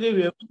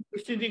વ્યવહાર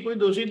દ્રષ્ટિથી કોઈ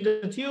દોષિત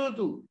નથી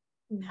હોતું.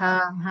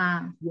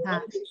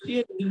 વ્યવહાર દ્રષ્ટિ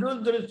એ નિર્દોષ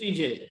દ્રષ્ટિ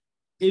છે.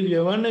 એ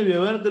વ્યવહારને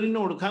વ્યવહાર કરીને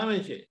ઓળખાવે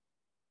છે.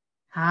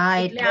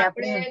 એટલે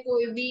આપણે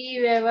કોઈ બી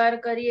વ્યવહાર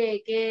કરીએ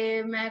કે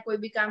મેં કોઈ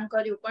બી કામ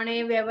કર્યું પણ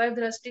એ વ્યવહાર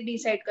દ્રષ્ટિ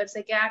ડિસાઈડ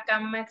કરશે કે આ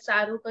કામ મેં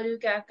સારું કર્યું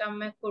કે આ કામ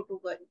મેં ખોટું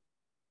કર્યું.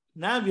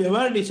 ના,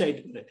 વ્યવહાર ડિસાઈડ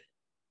કરે.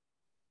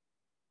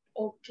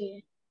 ઓકે.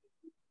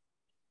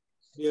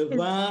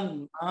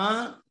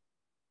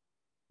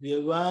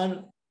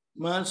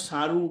 વ્યવહારમાં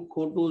સારું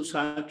ખોટું,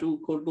 સાચું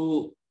ખોટું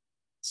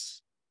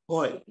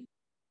હોય,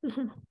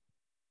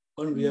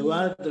 પણ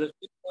વ્યવહાર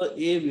દ્રષ્ટિ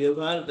એ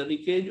વ્યવહાર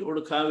તરીકે જ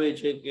ઓળખાવે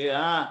છે કે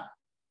આ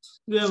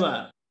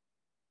વ્યવહાર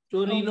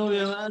ચોરીનો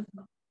વ્યવહાર,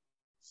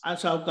 આ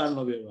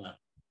સાવકારનો વ્યવહાર,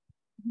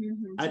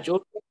 આ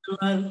ચોરનો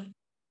વ્યવહાર.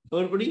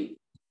 ખબર પડી?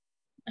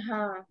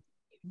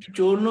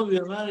 ચોરનો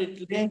વ્યવહાર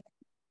એટલે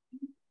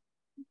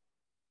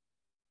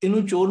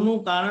એનું ચોરનું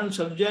કારણ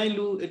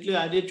સમજાયેલું એટલે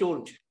આજે ચોર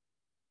છે,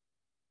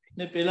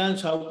 ને પેલા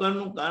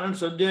સાવકારનું કારણ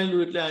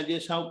સમજાયેલું એટલે આજે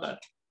સાવકાર.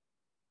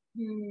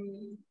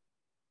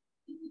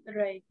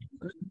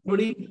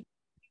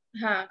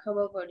 હા,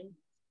 ખબર પડી.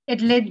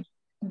 એટલે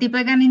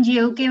દીપકાનંદજી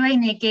એવું કહેવાય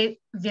ને કે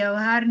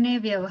વ્યવહારને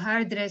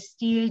વ્યવહાર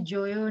દ્રષ્ટિએ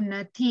જોયો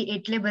નથી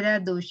એટલે બધા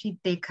દોષિત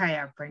દેખાય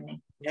આપણને.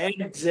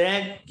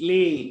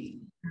 એક્ઝેક્ટલી.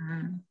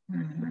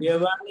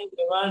 વ્યવહારની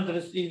વ્યવહાર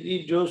દ્રષ્ટિથી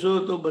જોશો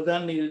તો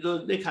બધા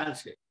નિર્દોષ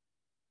દેખાશે.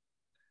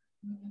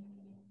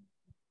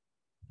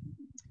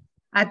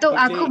 આ તો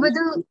આખું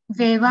બધું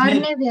વ્યવહાર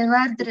ને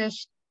વ્યવહાર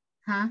દ્રષ્ટિ.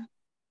 હા,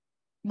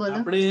 બોલો.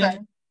 આપણે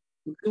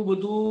એટલું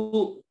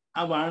બધું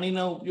આ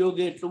વાણીના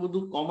ઉપયોગે એટલું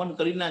બધું કોમન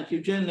કરી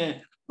નાખ્યું છે ને,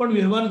 પણ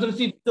વ્યવહાર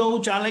દ્રષ્ટિ તો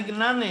ચાલે કે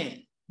ના ને.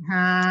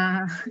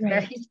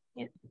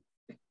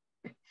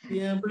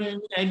 આપણે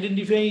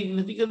આઈડેન્ટિફાઈ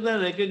નથી કરતા,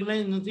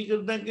 રેકોગ્નાઇઝ નથી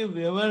કરતા કે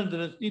વ્યવહાર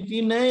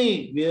દ્રષ્ટિથી નહીં,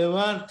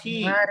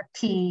 વ્યવહારથી.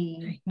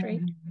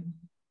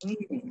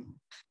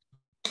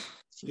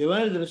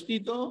 વ્યવહાર દ્રષ્ટિ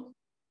તો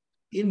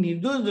એ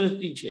નિર્દોષ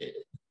દ્રષ્ટિ છે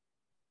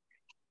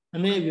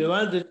અને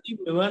વ્યવહાર દ્રષ્ટિ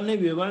વ્યવહારને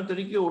વ્યવહાર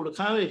તરીકે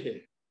ઓળખાવે છે.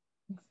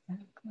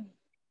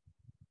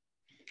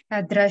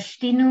 આ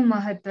દ્રષ્ટિનું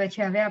મહત્વ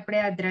છે. હવે આપણે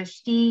આ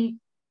દ્રષ્ટિ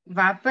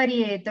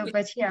વાપરીએ તો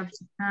પછી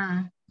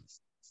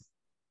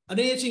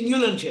અને એ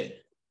સિંગ્યુલર છે.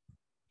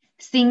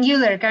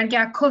 સિંગ્યુલર, કારણ કે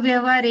આખો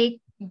વ્યવહાર એક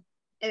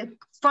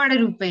ફળ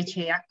રૂપે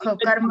છે, આખો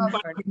કર્મ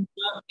ફળ.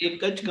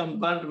 એક જ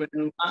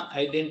કમ્પાર્ટમેન્ટમાં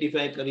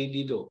આઈડેન્ટિફાઈ કરી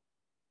દીધો.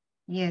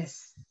 યસ.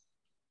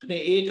 અને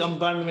એ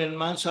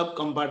કમ્પાર્ટમેન્ટમાં સબ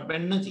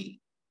કમ્પાર્ટમેન્ટ નથી.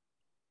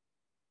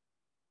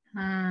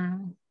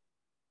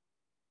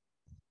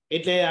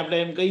 એટલે આપણે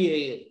એમ કહીએ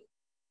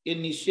કે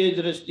નિશ્ચય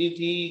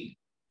દ્રષ્ટિથી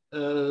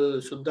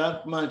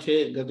શુદ્ધાત્મા છે,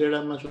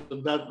 ગધેડામાં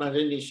શુદ્ધાત્મા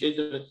છે, નિશ્ચય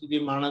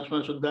દ્રષ્ટિથી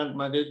માણસમાં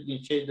શુદ્ધાત્મા છે,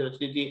 નિશ્ચય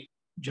દ્રષ્ટિથી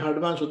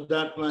ઝાડમાં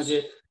શુદ્ધાત્મા છે.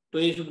 તો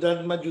એ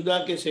શુદ્ધાત્મા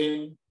જુદા કે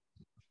સેમ?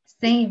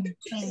 સેમ.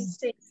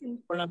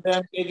 પણ આપણે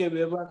એમ કહીએ કે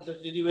વ્યવહાર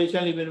દ્રષ્ટિથી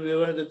વૈશાલીબેન,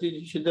 વ્યવહાર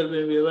દ્રષ્ટિથી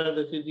શીતલબેન, વ્યવહાર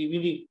દ્રષ્ટિથી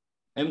વિધિ,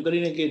 એમ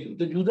કરીને કહીશું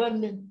તો જુદા જ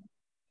ને?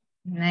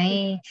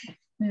 નહીં,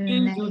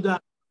 જુદા.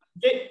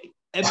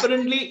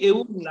 એપરન્ટલી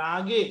એવું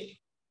લાગે.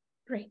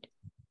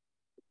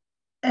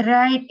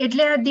 રાઈટ.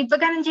 એટલે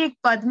દીપકાનંદજી એક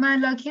પદમાં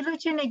લખેલું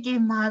છે ને કે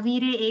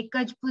મહાવીરે એક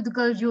જ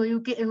પૂતગલ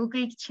જોયું કે એવું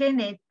કંઈક છે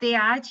ને, તે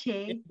આ છે,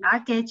 આ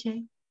કે છે.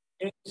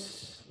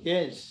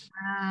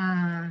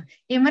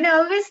 એ મને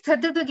ઓલવેઝ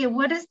થતું હતું કે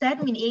વોટ ડઝ ધેટ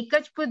મીન? એક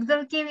જ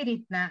પૂતગલ કેવી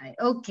રીતના?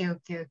 ઓકે.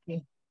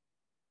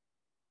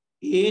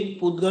 એક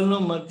પૂતગલનો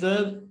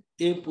મતલબ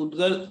એ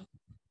પૂતગલ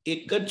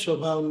એક જ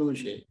સ્વભાવનું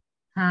છે.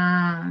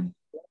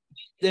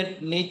 That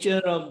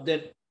nature of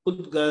that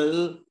પૂતગલ,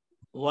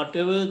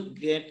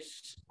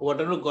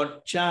 whatever got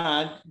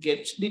charged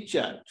gets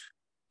discharged.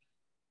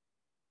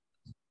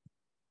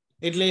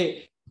 એટલે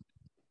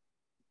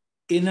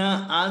એના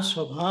આ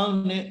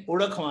સ્વભાવને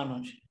ઓળખવાનો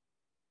છે.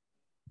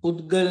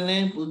 પૂતગલને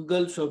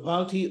પૂતગલ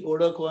સ્વભાવથી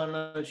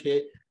ઓળખવાનો છે.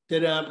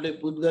 ત્યારે આપણે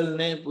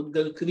પૂતગલને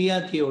પૂતગલ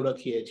ક્રિયાથી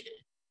ઓળખીએ છીએ.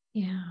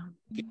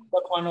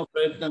 ઓળખવાનો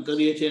પ્રયત્ન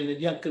કરીએ છીએ અને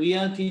જ્યાં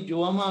ક્રિયાથી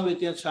જોવામાં આવે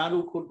ત્યાં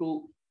સારું ખોટું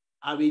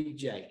આવી જ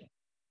જાય.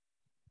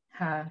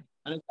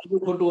 અને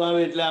સારું ખોટું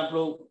આવે એટલે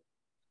આપણો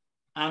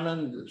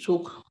આનંદ,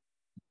 સુખ,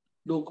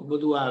 દુઃખ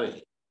બધું આવે.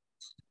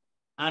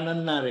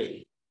 આનંદ ના રહે.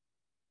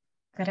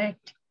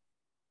 કરેક્ટ.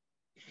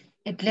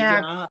 એટલે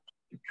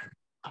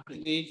આપણે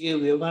કહીએ કે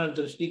વ્યવહાર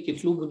દ્રષ્ટિ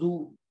કેટલું બધું,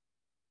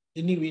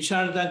 એની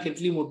વિશાળતા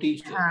કેટલી મોટી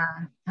છે.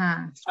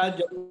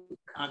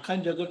 આખા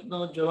જગતનો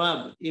જવાબ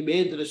એ બે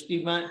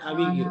દ્રષ્ટિમાં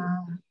આવી ગયો.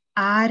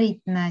 આ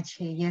રીતના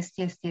છે. યસ.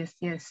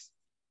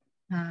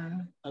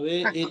 હવે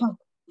એક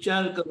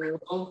વિચાર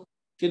કરો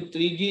કે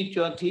ત્રીજી,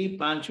 ચોથી,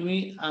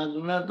 પાંચમી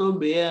આજ્ઞા તો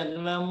બે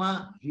આજ્ઞામાં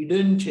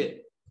હિડન છે.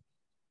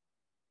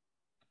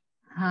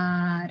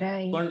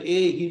 પણ એ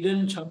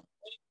હિડન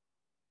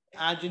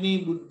આજની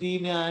બુદ્ધિ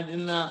ને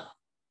આજના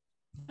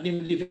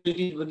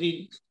બધી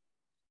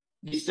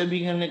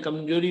ડિસ્ટર્બિંગ અને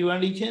કમજોરી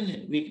વાળી છે ને,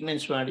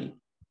 વીકનેસ વાળી,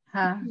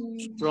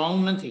 સ્ટ્રોંગ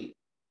નથી.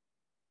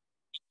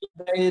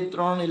 એ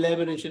 3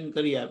 ઇલેબોરેશન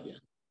કરી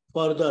આપ્યા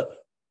ફર્ધર.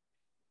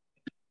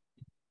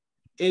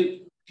 એ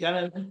ખ્યાલ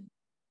આવે?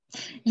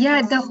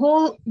 Yeah,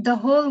 the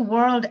whole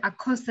world,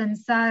 આખો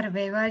સંસાર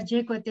વ્યવહાર જે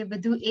કોઈ તે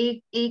બધું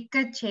એક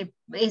જ છે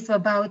એ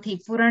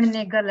સ્વભાવથી પૂરણ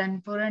ને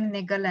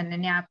ગલન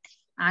અને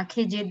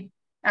આખે જે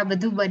આ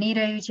બધું બની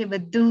રહ્યું છે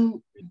બધું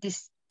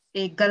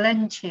એ ગલન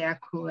છે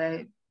આખું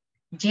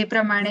જે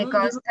પ્રમાણે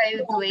કોઝ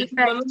થયું હતું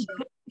ઇફેક્ટ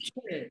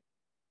છે.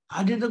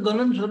 આજે તો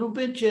ગલન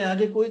સ્વરૂપે જ છે.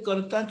 આજે કોઈ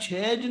કરતા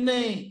છે જ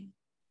નહીં,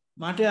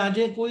 માટે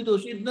આજે કોઈ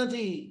દોષિત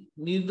નથી,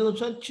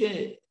 નિર્દોષ જ છે.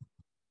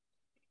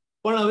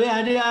 પણ હવે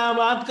આજે આ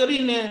વાત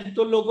કરીને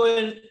તો લોકોએ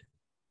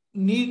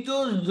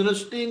નિર્દોષ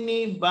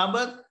દ્રષ્ટિની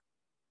બાબત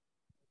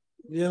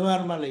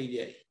વ્યવહારમાં લઈ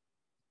જાય,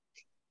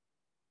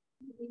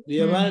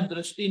 વ્યવહાર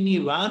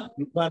દ્રષ્ટિની વાત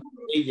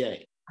વ્યવહારમાં લઈ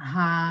જાય.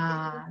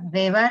 હા,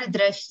 વ્યવહાર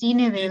દ્રષ્ટિ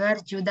ને વ્યવહાર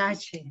જુદા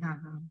છે.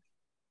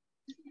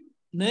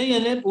 નહીં,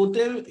 અને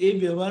પોતે એ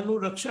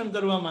વ્યવહારનું રક્ષણ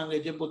કરવા માંગે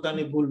છે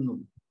પોતાની ભૂલનું.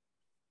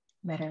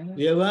 બરાબર,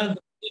 વ્યવહાર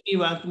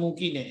દ્રષ્ટિની વાત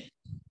મૂકીને.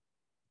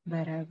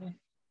 બરાબર.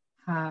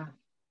 હા,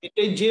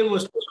 એટલે જે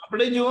વસ્તુ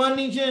આપણે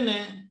જોવાની છે ને,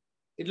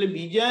 એટલે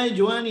બીજાએ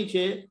જોવાની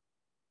છે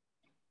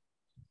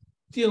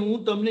તે હું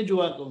તમને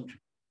જોવા કહું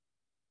છું.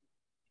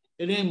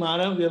 એટલે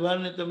મારા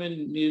વ્યવહારને તમે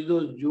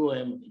નિર્દોષ જુઓ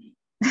એમ,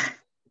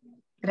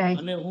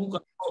 અને હું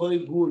કરતો હોય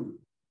ભૂલ.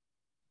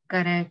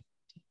 કરેક્ટ.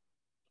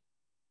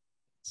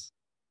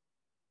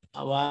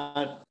 આ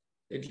વાત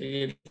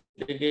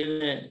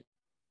એટલે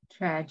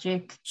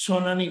ટ્રેજિક.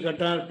 સોનાની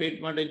કટાર પેટ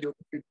માટે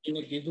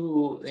જોખમને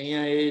કીધું,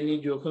 અહીંયા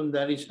એની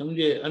જોખમદારી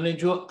સમજે. અને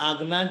જો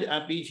આજ્ઞા જ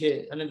આપી છે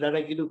અને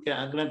દાદા કીધું કે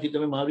આજ્ઞાથી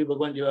તમે મહાવીર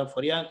ભગવાન જેવા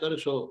ફર્યા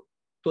કરશો,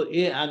 તો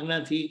એ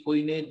આજ્ઞાથી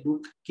કોઈને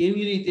દુઃખ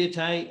કેવી રીતે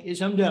થાય એ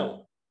સમજાવો.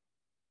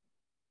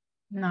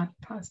 Not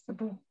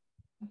possible.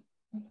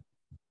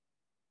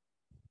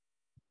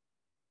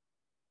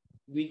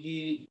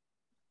 બીજી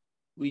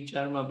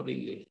વિચારમાં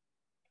પડી ગઈ.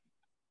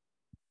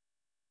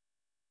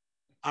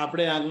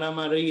 આપણે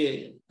આજ્ઞામાં રહીએ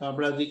તો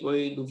આપણાથી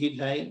કોઈ દુઃખી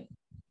થાય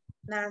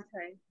ના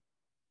થાય.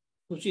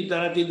 ખુશી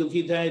તારાથી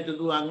દુઃખી થાય તો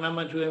તું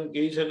આજ્ઞામાં છું એમ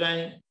કહી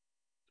શકાય?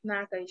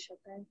 ના કહી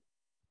શકાય.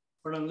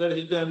 પણ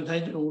અંદરથી તો એમ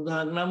થાય છે હું તો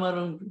આજ્ઞામાં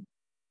રહું છું.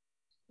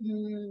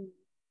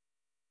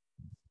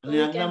 અને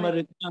આજ્ઞામાં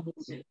રહેતા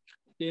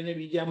તેને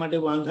બીજા માટે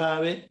વાંધા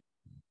આવે?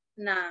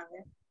 ના આવે.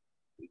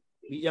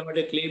 બીજા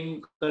માટે ક્લેમ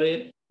કરે?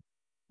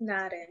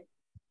 ના રહે.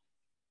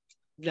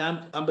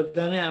 આ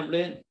બધાને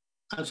આપણે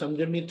આ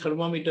સમજણની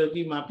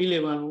થર્મોમીટરથી માપી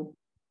લેવાનું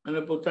અને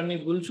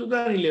પોતાની ભૂલ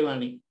સુધારી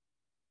લેવાની.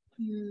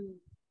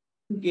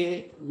 કે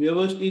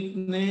વ્યવસ્થિત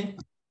ને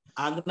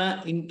આજ્ઞા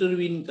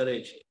ઇન્ટરવીન કરે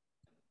છે,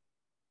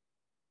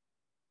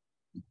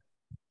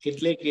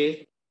 એટલે કે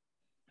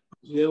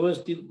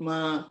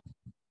વ્યવસ્થિતમાં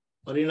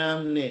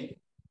પરિણામને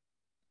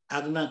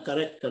આજ્ઞા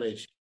કરેક્ટ કરે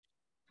છે.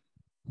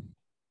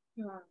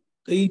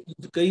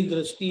 કઈ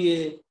દ્રષ્ટિએ?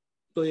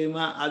 તો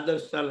એમાં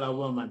આદર્શતા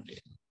લાવવા માટે,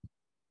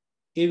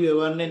 એ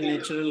વ્યવહારને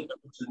નેચરલ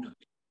કરવા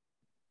માટે,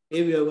 એ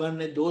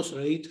વ્યવહારને દોષ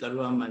રહિત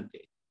કરવા માટે,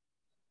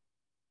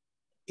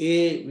 એ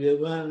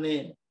વ્યવહારને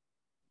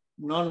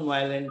નોન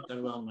વાયલેન્ટ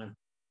કરવા માટે.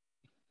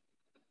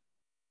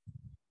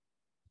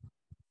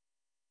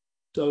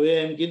 તો હવે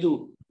એમ કીધું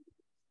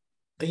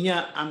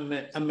અહીંયા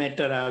આ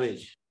મેટર આવે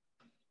છે.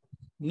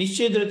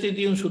 નિશ્ચય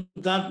દ્રષ્ટિથી હું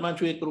શુદ્ધાત્મા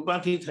છું, એ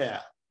કૃપાથી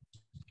થયા.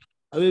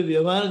 હવે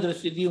વ્યવહાર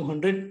દ્રષ્ટિથી હું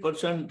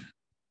 100%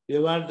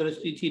 વ્યવહાર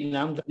દ્રષ્ટિથી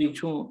નામધારી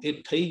છું, એ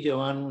થઈ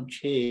જવાનું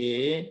છે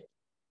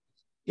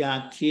કે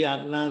આખા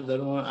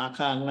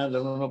આજ્ઞા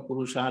ધર્મનો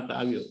પુરુષાર્થ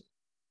આવ્યો.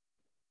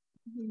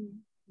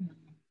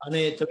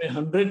 અને તમે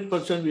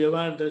 100%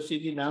 વ્યવહાર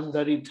દ્રષ્ટિથી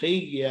નામધારી થઈ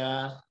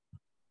ગયા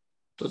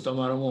તો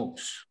તમારો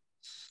મોક્ષ.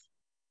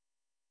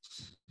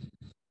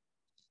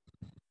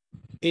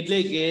 એટલે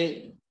કે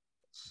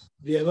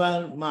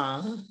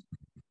વ્યવહારમાં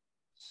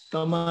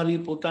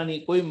તમારી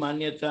પોતાની કોઈ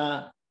માન્યતા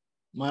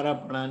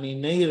મારાપણાની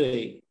નહીં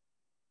રહે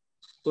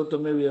તો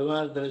તમે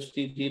વ્યવહાર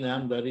દ્રષ્ટિથી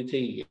નામધારી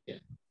થઈ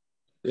ગયા.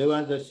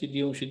 વ્યવહાર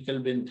દ્રષ્ટિથી હું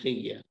શીતલબેન થઈ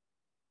ગયા.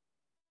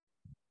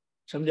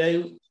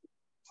 સમજાયું?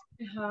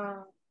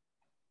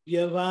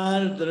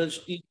 વ્યવહાર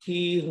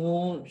દ્રષ્ટિથી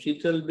હું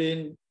શીતલબેન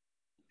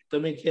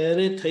તમે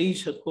ક્યારે થઈ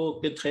શકો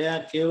કે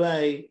થયા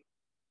કહેવાય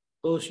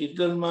તો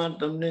શીતલમાં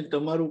તમને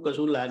તમારું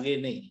કશું લાગે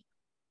નહીં.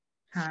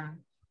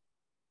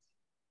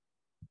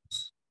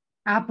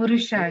 આ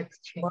પુરુષાર્થ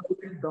છે.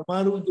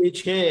 તમારું જે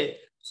છે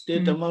તે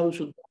તમારું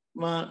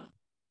શુદ્ધાત્મા,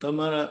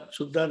 તમારા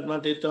શુદ્ધાત્મા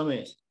તે તમે,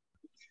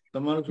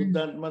 તમારું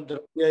શુદ્ધાત્મા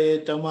દ્રવ્ય એ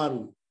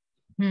તમારું,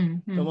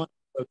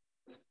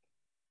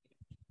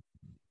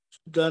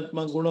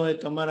 શુદ્ધાત્મા ગુણો એ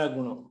તમારા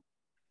ગુણો,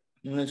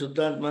 અને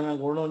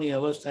શુદ્ધાત્માના ગુણોની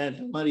અવસ્થા એ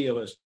તમારી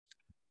અવસ્થા.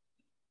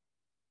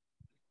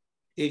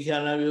 એ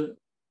ખ્યાલ આવ્યો?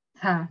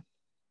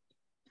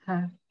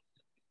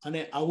 અને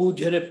આવું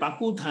જયારે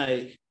પાકું થાય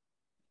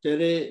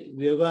ત્યારે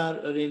વ્યવહાર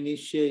અને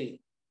નિશ્ચય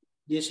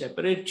જે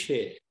સેપરેટ છે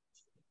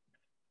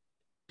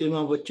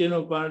તેમાં વચ્ચેનો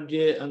પાર્ટ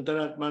જે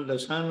અંતરાત્મા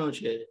દશાનો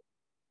છે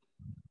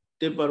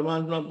તે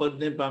પરમાત્મા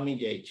પદને પામી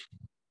જાય છે.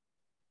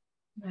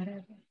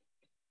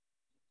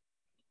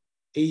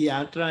 એ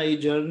યાત્રા, એ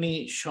જર્ની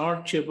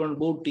શોર્ટ છે પણ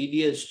બહુ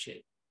ટીડિયસ છે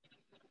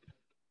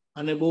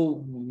અને બહુ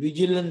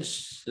વિજિલન્સ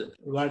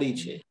વાળી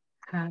છે.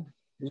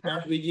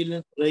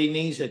 વિજિલન્સ રહી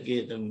નહીં શકે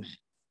તમને.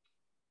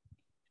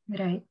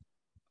 રાઈટ.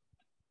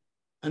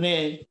 અને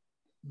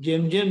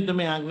જેમ જેમ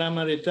તમે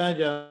આજ્ઞામાં રહેતા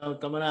જાઓ,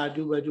 તમારા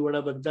આજુબાજુ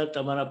વાળા બધા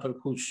તમારા પર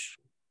ખુશ,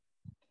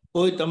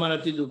 કોઈ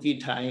તમારાથી દુઃખી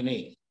થાય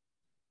નહીં,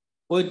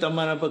 કોઈ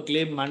તમારા પર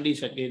ક્લેમ માંડી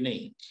શકે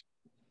નહીં.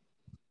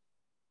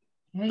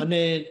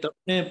 અને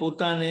તમને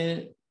પોતાને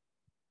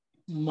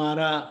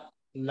મારા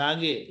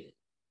લાગે,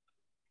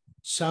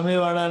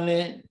 સામેવાળાને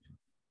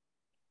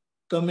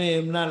તમે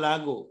એમના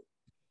લાગો,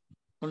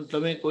 પણ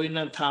તમે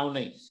કોઈના થાવ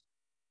નહીં.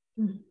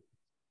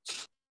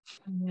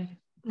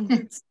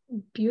 That's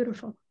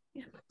beautiful.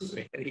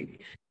 Very,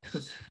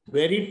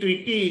 very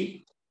tricky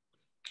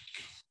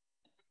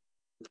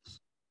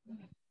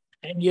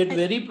and yet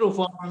very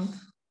profound.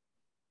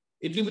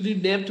 એટલી બધી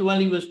ડેપ્થ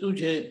વાળી વસ્તુ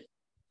છે.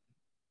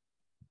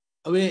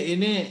 હવે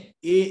એને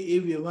એ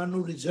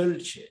વ્યવહારનું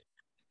રિઝલ્ટ છે.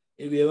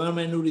 એ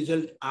વ્યવહારમાં એનું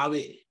રિઝલ્ટ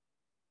આવે.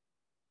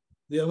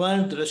 વ્યવહાર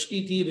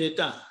દ્રષ્ટિથી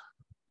રહેતા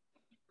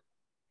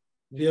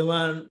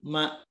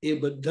વ્યવહારમાં એ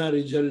બધા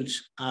રિઝલ્ટ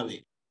આવે.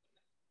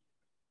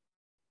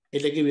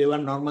 એટલે કે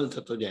વ્યવહાર નોર્મલ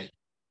થતો જાય.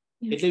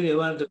 એટલે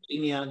વ્યવહાર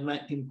દ્રષ્ટિની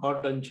આજ્ઞા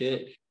ઇમ્પોર્ટન્ટ છે.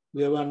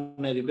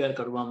 વ્યવહારને રિપેર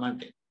કરવા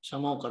માટે,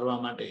 સમો કરવા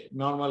માટે,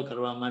 નોર્મલ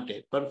કરવા માટે,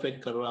 પરફેક્ટ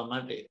કરવા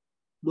માટે,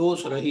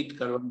 દોષ રહિત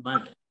કરવા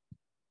માટે.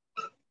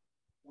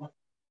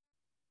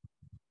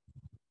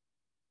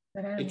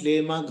 એટલે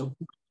એમાં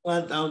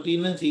વાત આવતી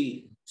નથી,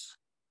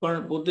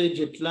 પણ પોતે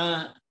જેટલા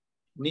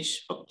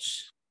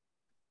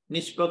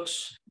નિષ્પક્ષ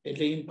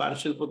એટલે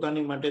ઇમ્પાર્શિયલ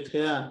પોતાની માટે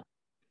થયા,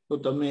 તો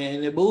તમે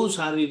એને બહુ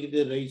સારી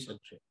રીતે રહી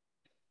શકશો.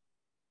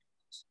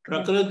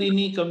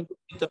 પ્રકૃતિની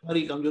કમજોરી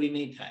તમારી કમજોરી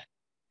નહીં થાય,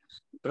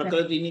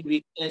 પ્રકૃતિની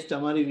વીકનેસ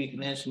તમારી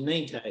વીકનેસ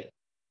નહીં થાય,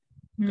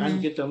 કારણ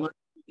કે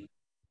તમારી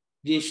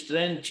જે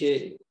સ્ટ્રેન્થ છે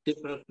તે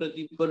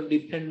પ્રકૃતિ પર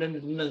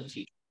ડિપેન્ડન્ટ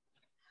નથી.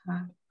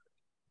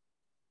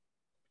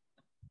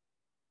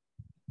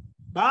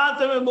 બા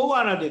તમે બહુ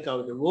આરા દેખાવ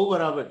છો, બહુ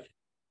બરાબર છે.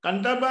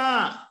 કાંતાબા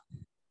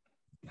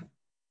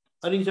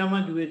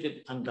અરીસામાં જુએ છે.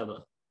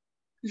 કાંતાબા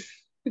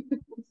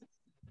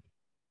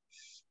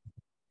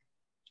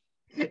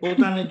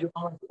પોતાને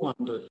જોવામાં શું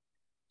વાંધો છે?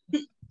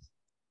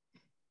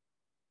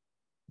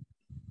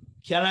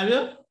 ખ્યાલ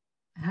આવ્યો?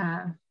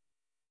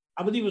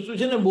 આ બધી વસ્તુ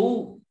છે ને બહુ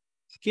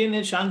કે ને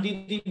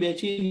શાંતિથી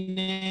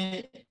બેસીને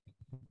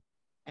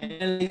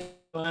એનાલાઇઝ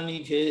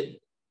કરવાની છે.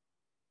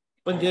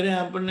 પણ જયારે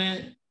આપણને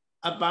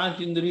આ 5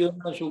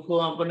 ઇન્દ્રિયોના સુખો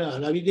આપણને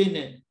હલાવી દે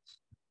ને,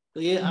 તો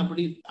એ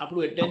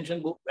આપણું એટેન્શન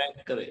બહુ ડ્રેક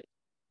કરે.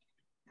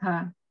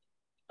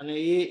 અને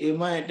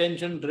એમાં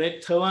એટેન્શન ડ્રેક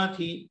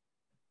થવાથી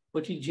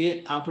પછી જે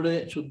આપણે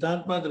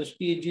શુદ્ધાત્મા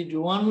દ્રષ્ટિએ જે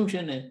જોવાનું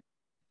છે ને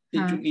તે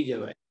ચૂકી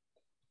જવાય.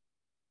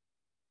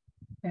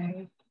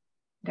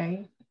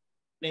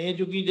 ને એ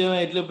ચૂકી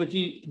જવાય એટલે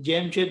પછી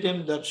જેમ છે તેમ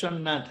દર્શન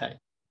ના થાય.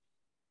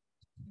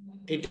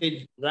 એટલે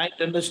રાઈટ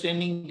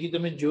અન્ડરસ્ટેન્ડિંગ થી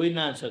તમે જોઈ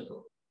ના શકો,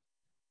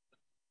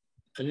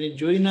 અને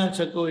જોઈ ના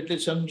શકો એટલે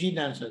સમજી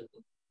ના શકો.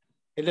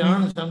 એટલે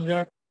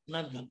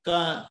અણસમજણના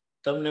ધક્કા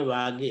તમને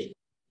વાગે.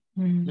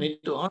 નહીં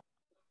તો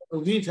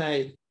ઊભી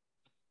થાય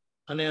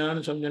અને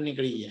અણસમજણ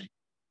નીકળી જાય.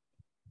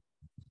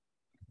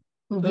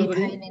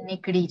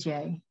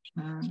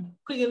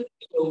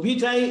 ઊભી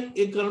થાય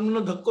એ કર્મનો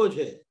ધક્કો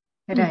છે.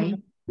 એ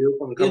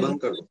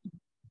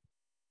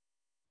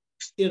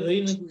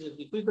રહી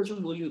નથી. કોઈ કશું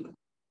બોલ્યું?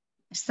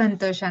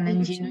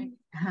 સંતોષાનંદજી.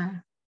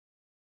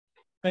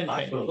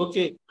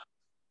 ઓકે.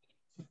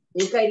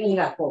 એ કઈ નહીં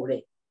રાખો હવે.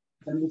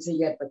 થઈ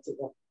જાય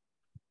પછી.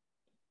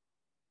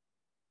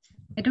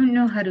 I don't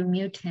know how to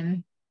mute him.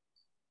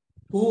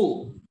 Who?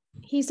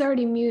 He's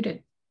already muted.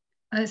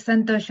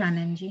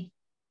 Santoshanandji.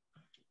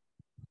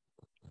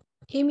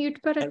 A mute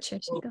પર જ છે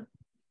સીધા.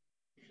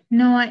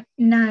 નો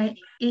ના,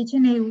 એ છે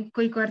ને એવું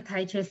કોઈક વાર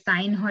થાય છે,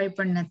 સાઇન હોય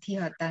પણ નથી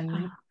હોતા.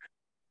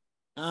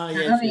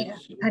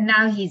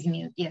 Now he's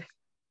mute. Yes.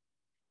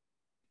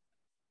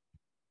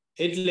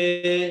 એટલે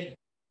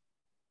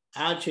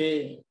આ છે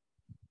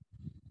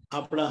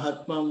આપણા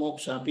હાથમાં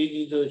મોક્ષ આપી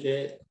દીધો છે,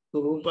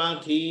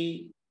 કૃપાથી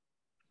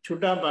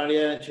છૂટા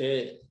પાડ્યા છે.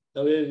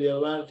 હવે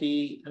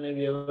વ્યવહારથી અને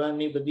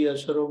વ્યવહારની બધી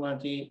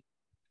અસરોમાંથી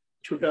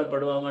છૂટા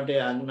પડવા માટે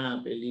આજ્ઞા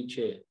આપેલી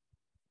છે.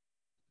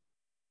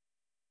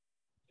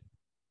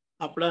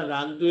 આપણા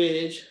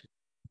રાગદ્વેષ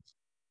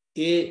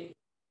એ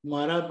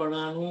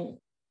મારાપણાનું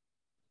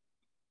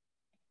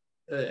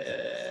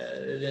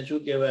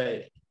શું કહેવાય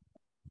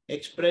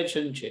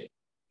એક્સપ્રેશન છે.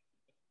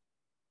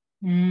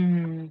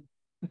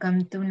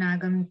 ગમતું ના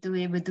ગમતું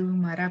એ બધું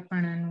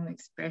મારાપણાનું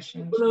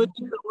એક્સપ્રેશન છે.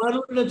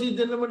 તમારું નથી,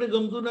 તેના માટે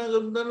ગમતું ના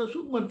ગમતાનો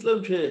શું મતલબ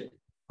છે?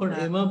 પણ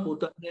એમાં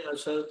પોતાને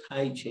અસર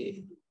થાય છે.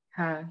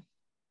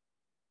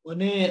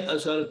 મને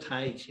અસર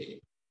થાય છે.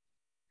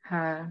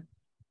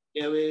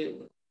 હવે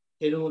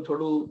એનું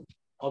થોડું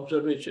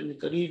ઓબ્ઝર્વેશન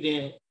કરીને,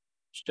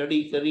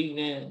 સ્ટડી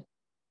કરીને,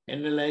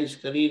 એનાલાઇઝ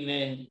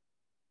કરીને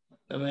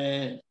તમે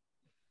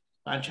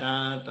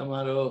પાછા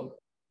તમારો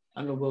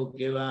અનુભવ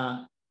કેવા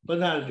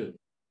વધારજો.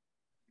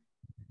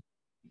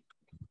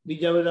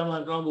 બીજા બધા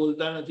મહાત્મા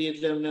બોલતા નથી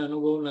એટલે એમને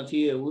અનુભવ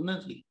નથી એવું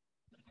નથી.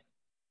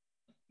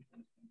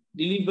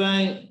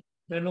 દિલીપભાઈ,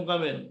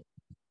 રેણુકાબેન,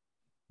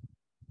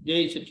 જય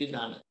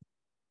સચ્ચિદાનંદ.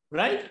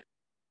 રાઈટ?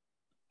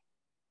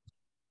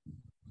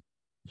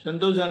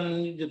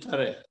 સંતોષાનંદજી જતા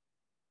રહ્યા.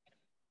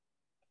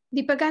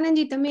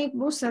 દીપકાનંદજી, તમે એક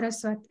બહુ સરસ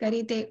વાત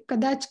કરી તે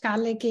કદાચ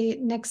કાલે કે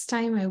next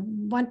time I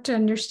want to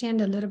understand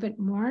a little bit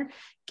મોર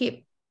કે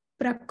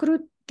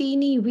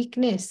પ્રકૃતિની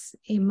વીકનેસ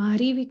એ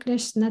મારી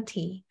વીકનેસ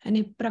નથી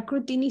અને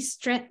પ્રકૃતિની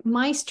strength,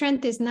 my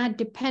strength is not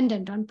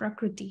dependent on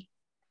પ્રકૃતિ.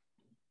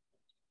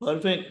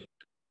 Perfect,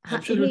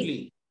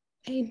 absolutely.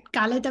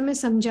 કાલે તમે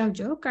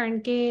સમજાવજો કારણ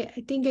કે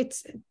I think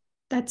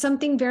that's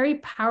something very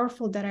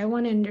powerful that I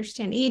want to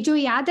understand. એ જો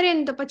યાદ રહે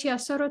ને તો પછી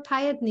અસરો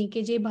થાય જ નહીં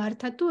કે જે બહાર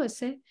થતું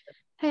હશે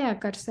થયા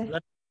કરશે.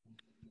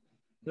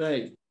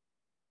 રાઈટ.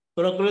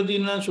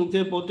 પ્રકૃતિના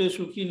સુખે પોતે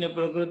સુખી ને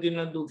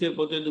પ્રકૃતિના દુઃખે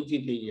પોતે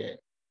દુઃખી થઈ જાય.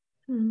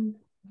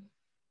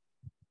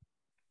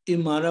 એ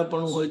મારા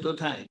પણ હોય તો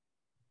થાય.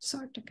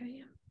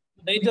 100%.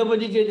 નહીં તો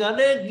પછી કે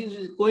જાને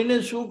કોઈને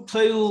સુખ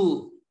થયું,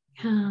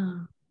 હા,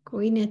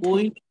 કોઈને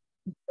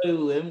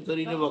થયું એમ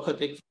કરીને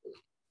વખતે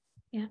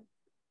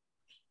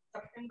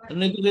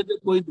અને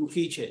કોઈ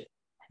દુઃખી છે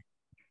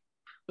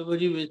તો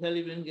પછી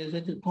વૈશાલીબેન કહે છે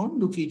કે કોણ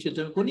દુઃખી છે,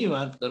 તમે કોની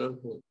વાત કરો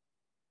છો?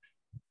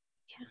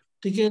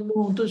 કે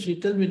હું તો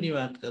શીતલબેનની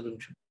વાત કરું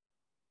છું.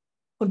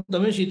 પણ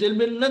તમે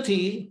શીતલબેન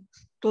નથી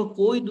તો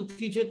કોઈ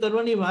દુઃખી છે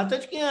કરવાની વાત જ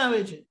ક્યાં આવે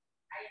છે?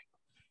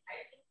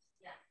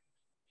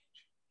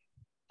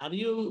 Are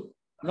you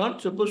not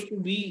supposed to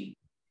be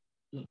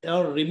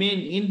or remain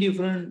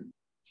indifferent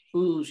to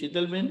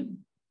Shitalben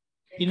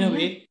in a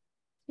way?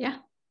 Yeah.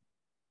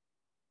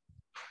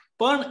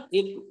 પણ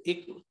એક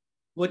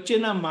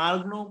વચ્ચેના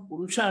માર્ગનો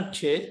પુરુષાર્થ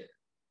છે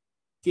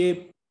કે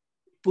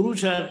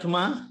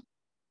પુરુષાર્થમાં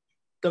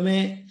તમે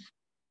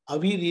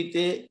આવી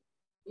રીતે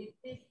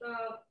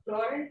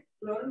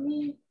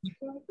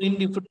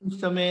ઇન્ડિફરન્સ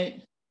તમે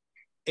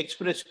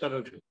એક્સપ્રેસ કરો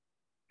છો.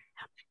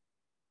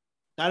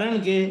 કારણ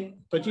કે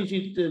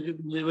પછી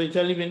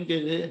વૈશાલીબેન કહે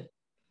છે,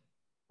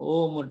 ઓ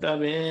મોટા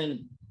બેન,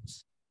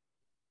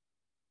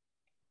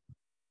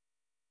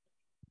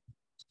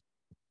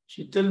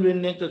 શીતલબેન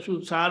ને કશું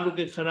સારું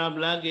કે ખરાબ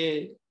લાગે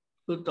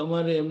તો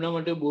તમારે એમના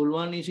માટે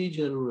બોલવાની શી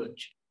જરૂરત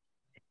છે?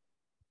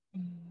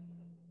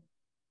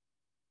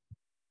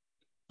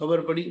 ખબર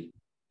પડી?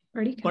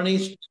 પણ એ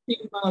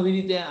સ્ટાર્ટિંગમાં આવી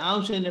રીતે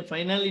આવશે ને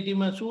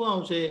ફાઇનાલિટીમાં શું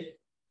આવશે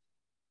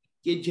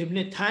કે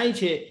જેમને થાય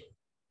છે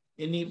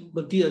એની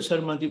બધી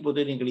અસરમાંથી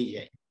પોતે નીકળી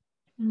જાય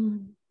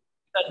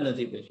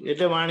નથી પછી.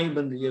 એટલે વાણી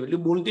બંધ જાય. એટલે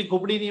બોલતી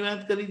ખોપડીની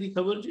વાત કરી હતી,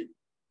 ખબર છે?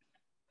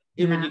 એ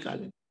બધી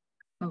કાલે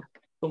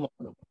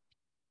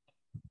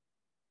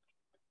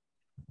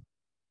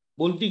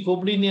બોલતી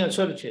ખોપડીની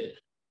અસર છે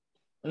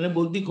અને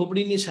બોલતી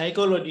ખોપડીની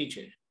સાયકોલોજી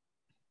છે.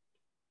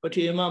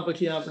 પછી એમાં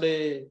પછી આપણે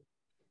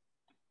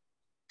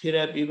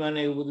થેરાપીમાં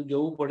ને એવું બધું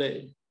જવું પડે.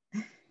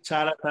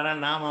 સારા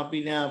સારા નામ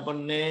આપીને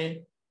આપણને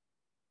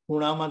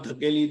ખૂણામાં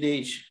ધકેલી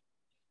દઈશ.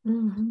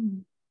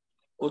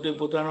 પોતે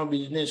પોતાનો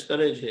બિઝનેસ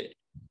કરે છે.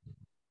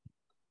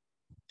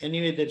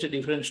 Anyway, that's a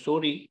different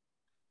story.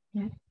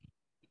 Yeah.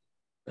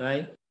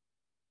 Right?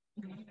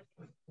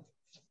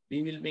 We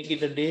will make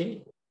it a day.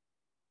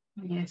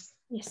 Yes.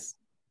 Yes.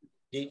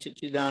 Jai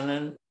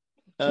Sachidanand.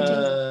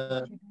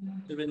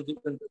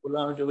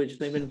 બોલાવજો,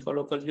 વૈષ્ણવીબેન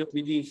follow કરજો,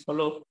 બીજી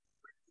ફોલો.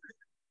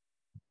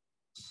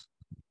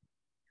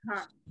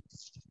 હા.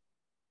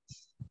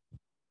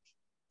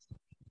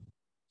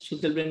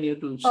 શીતલબેન, you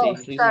to Oh,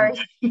 say. sorry.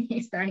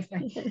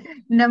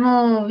 Namo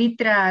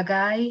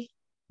વિતરાગાય.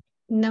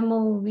 Namo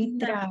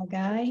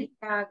વિતરાગાય.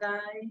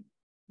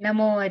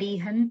 Namo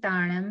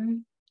અરિહંતાણમ.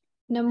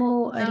 Namo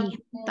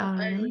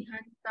અરિહંતાણમ.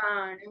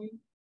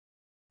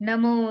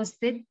 Namo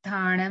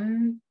સિદ્ધાણમ.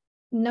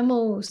 Namo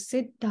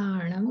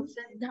સિદ્ધાણમ.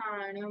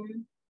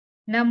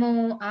 Namo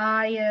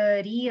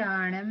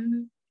આયરિયાણમ.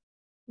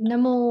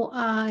 Namo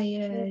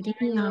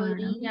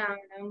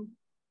આયરિયાણમ.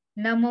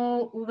 Namo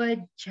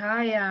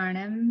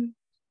ઉવજ્જાયાણમ.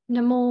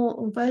 Namo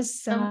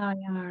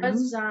ઉવઝાયાણમ.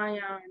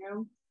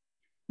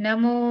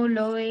 Namo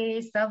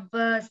લોય serve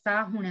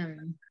સાહુણમ.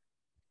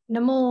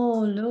 Namo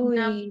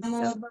લોય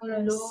serve.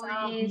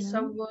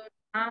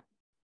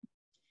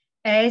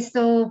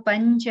 Asso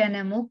પંચન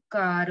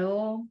મુક્કારો.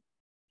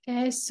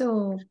 Asso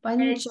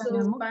પંચન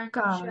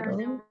મુક્કારો.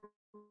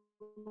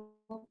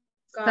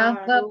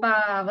 Serve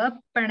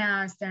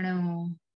પાવપણાસણો.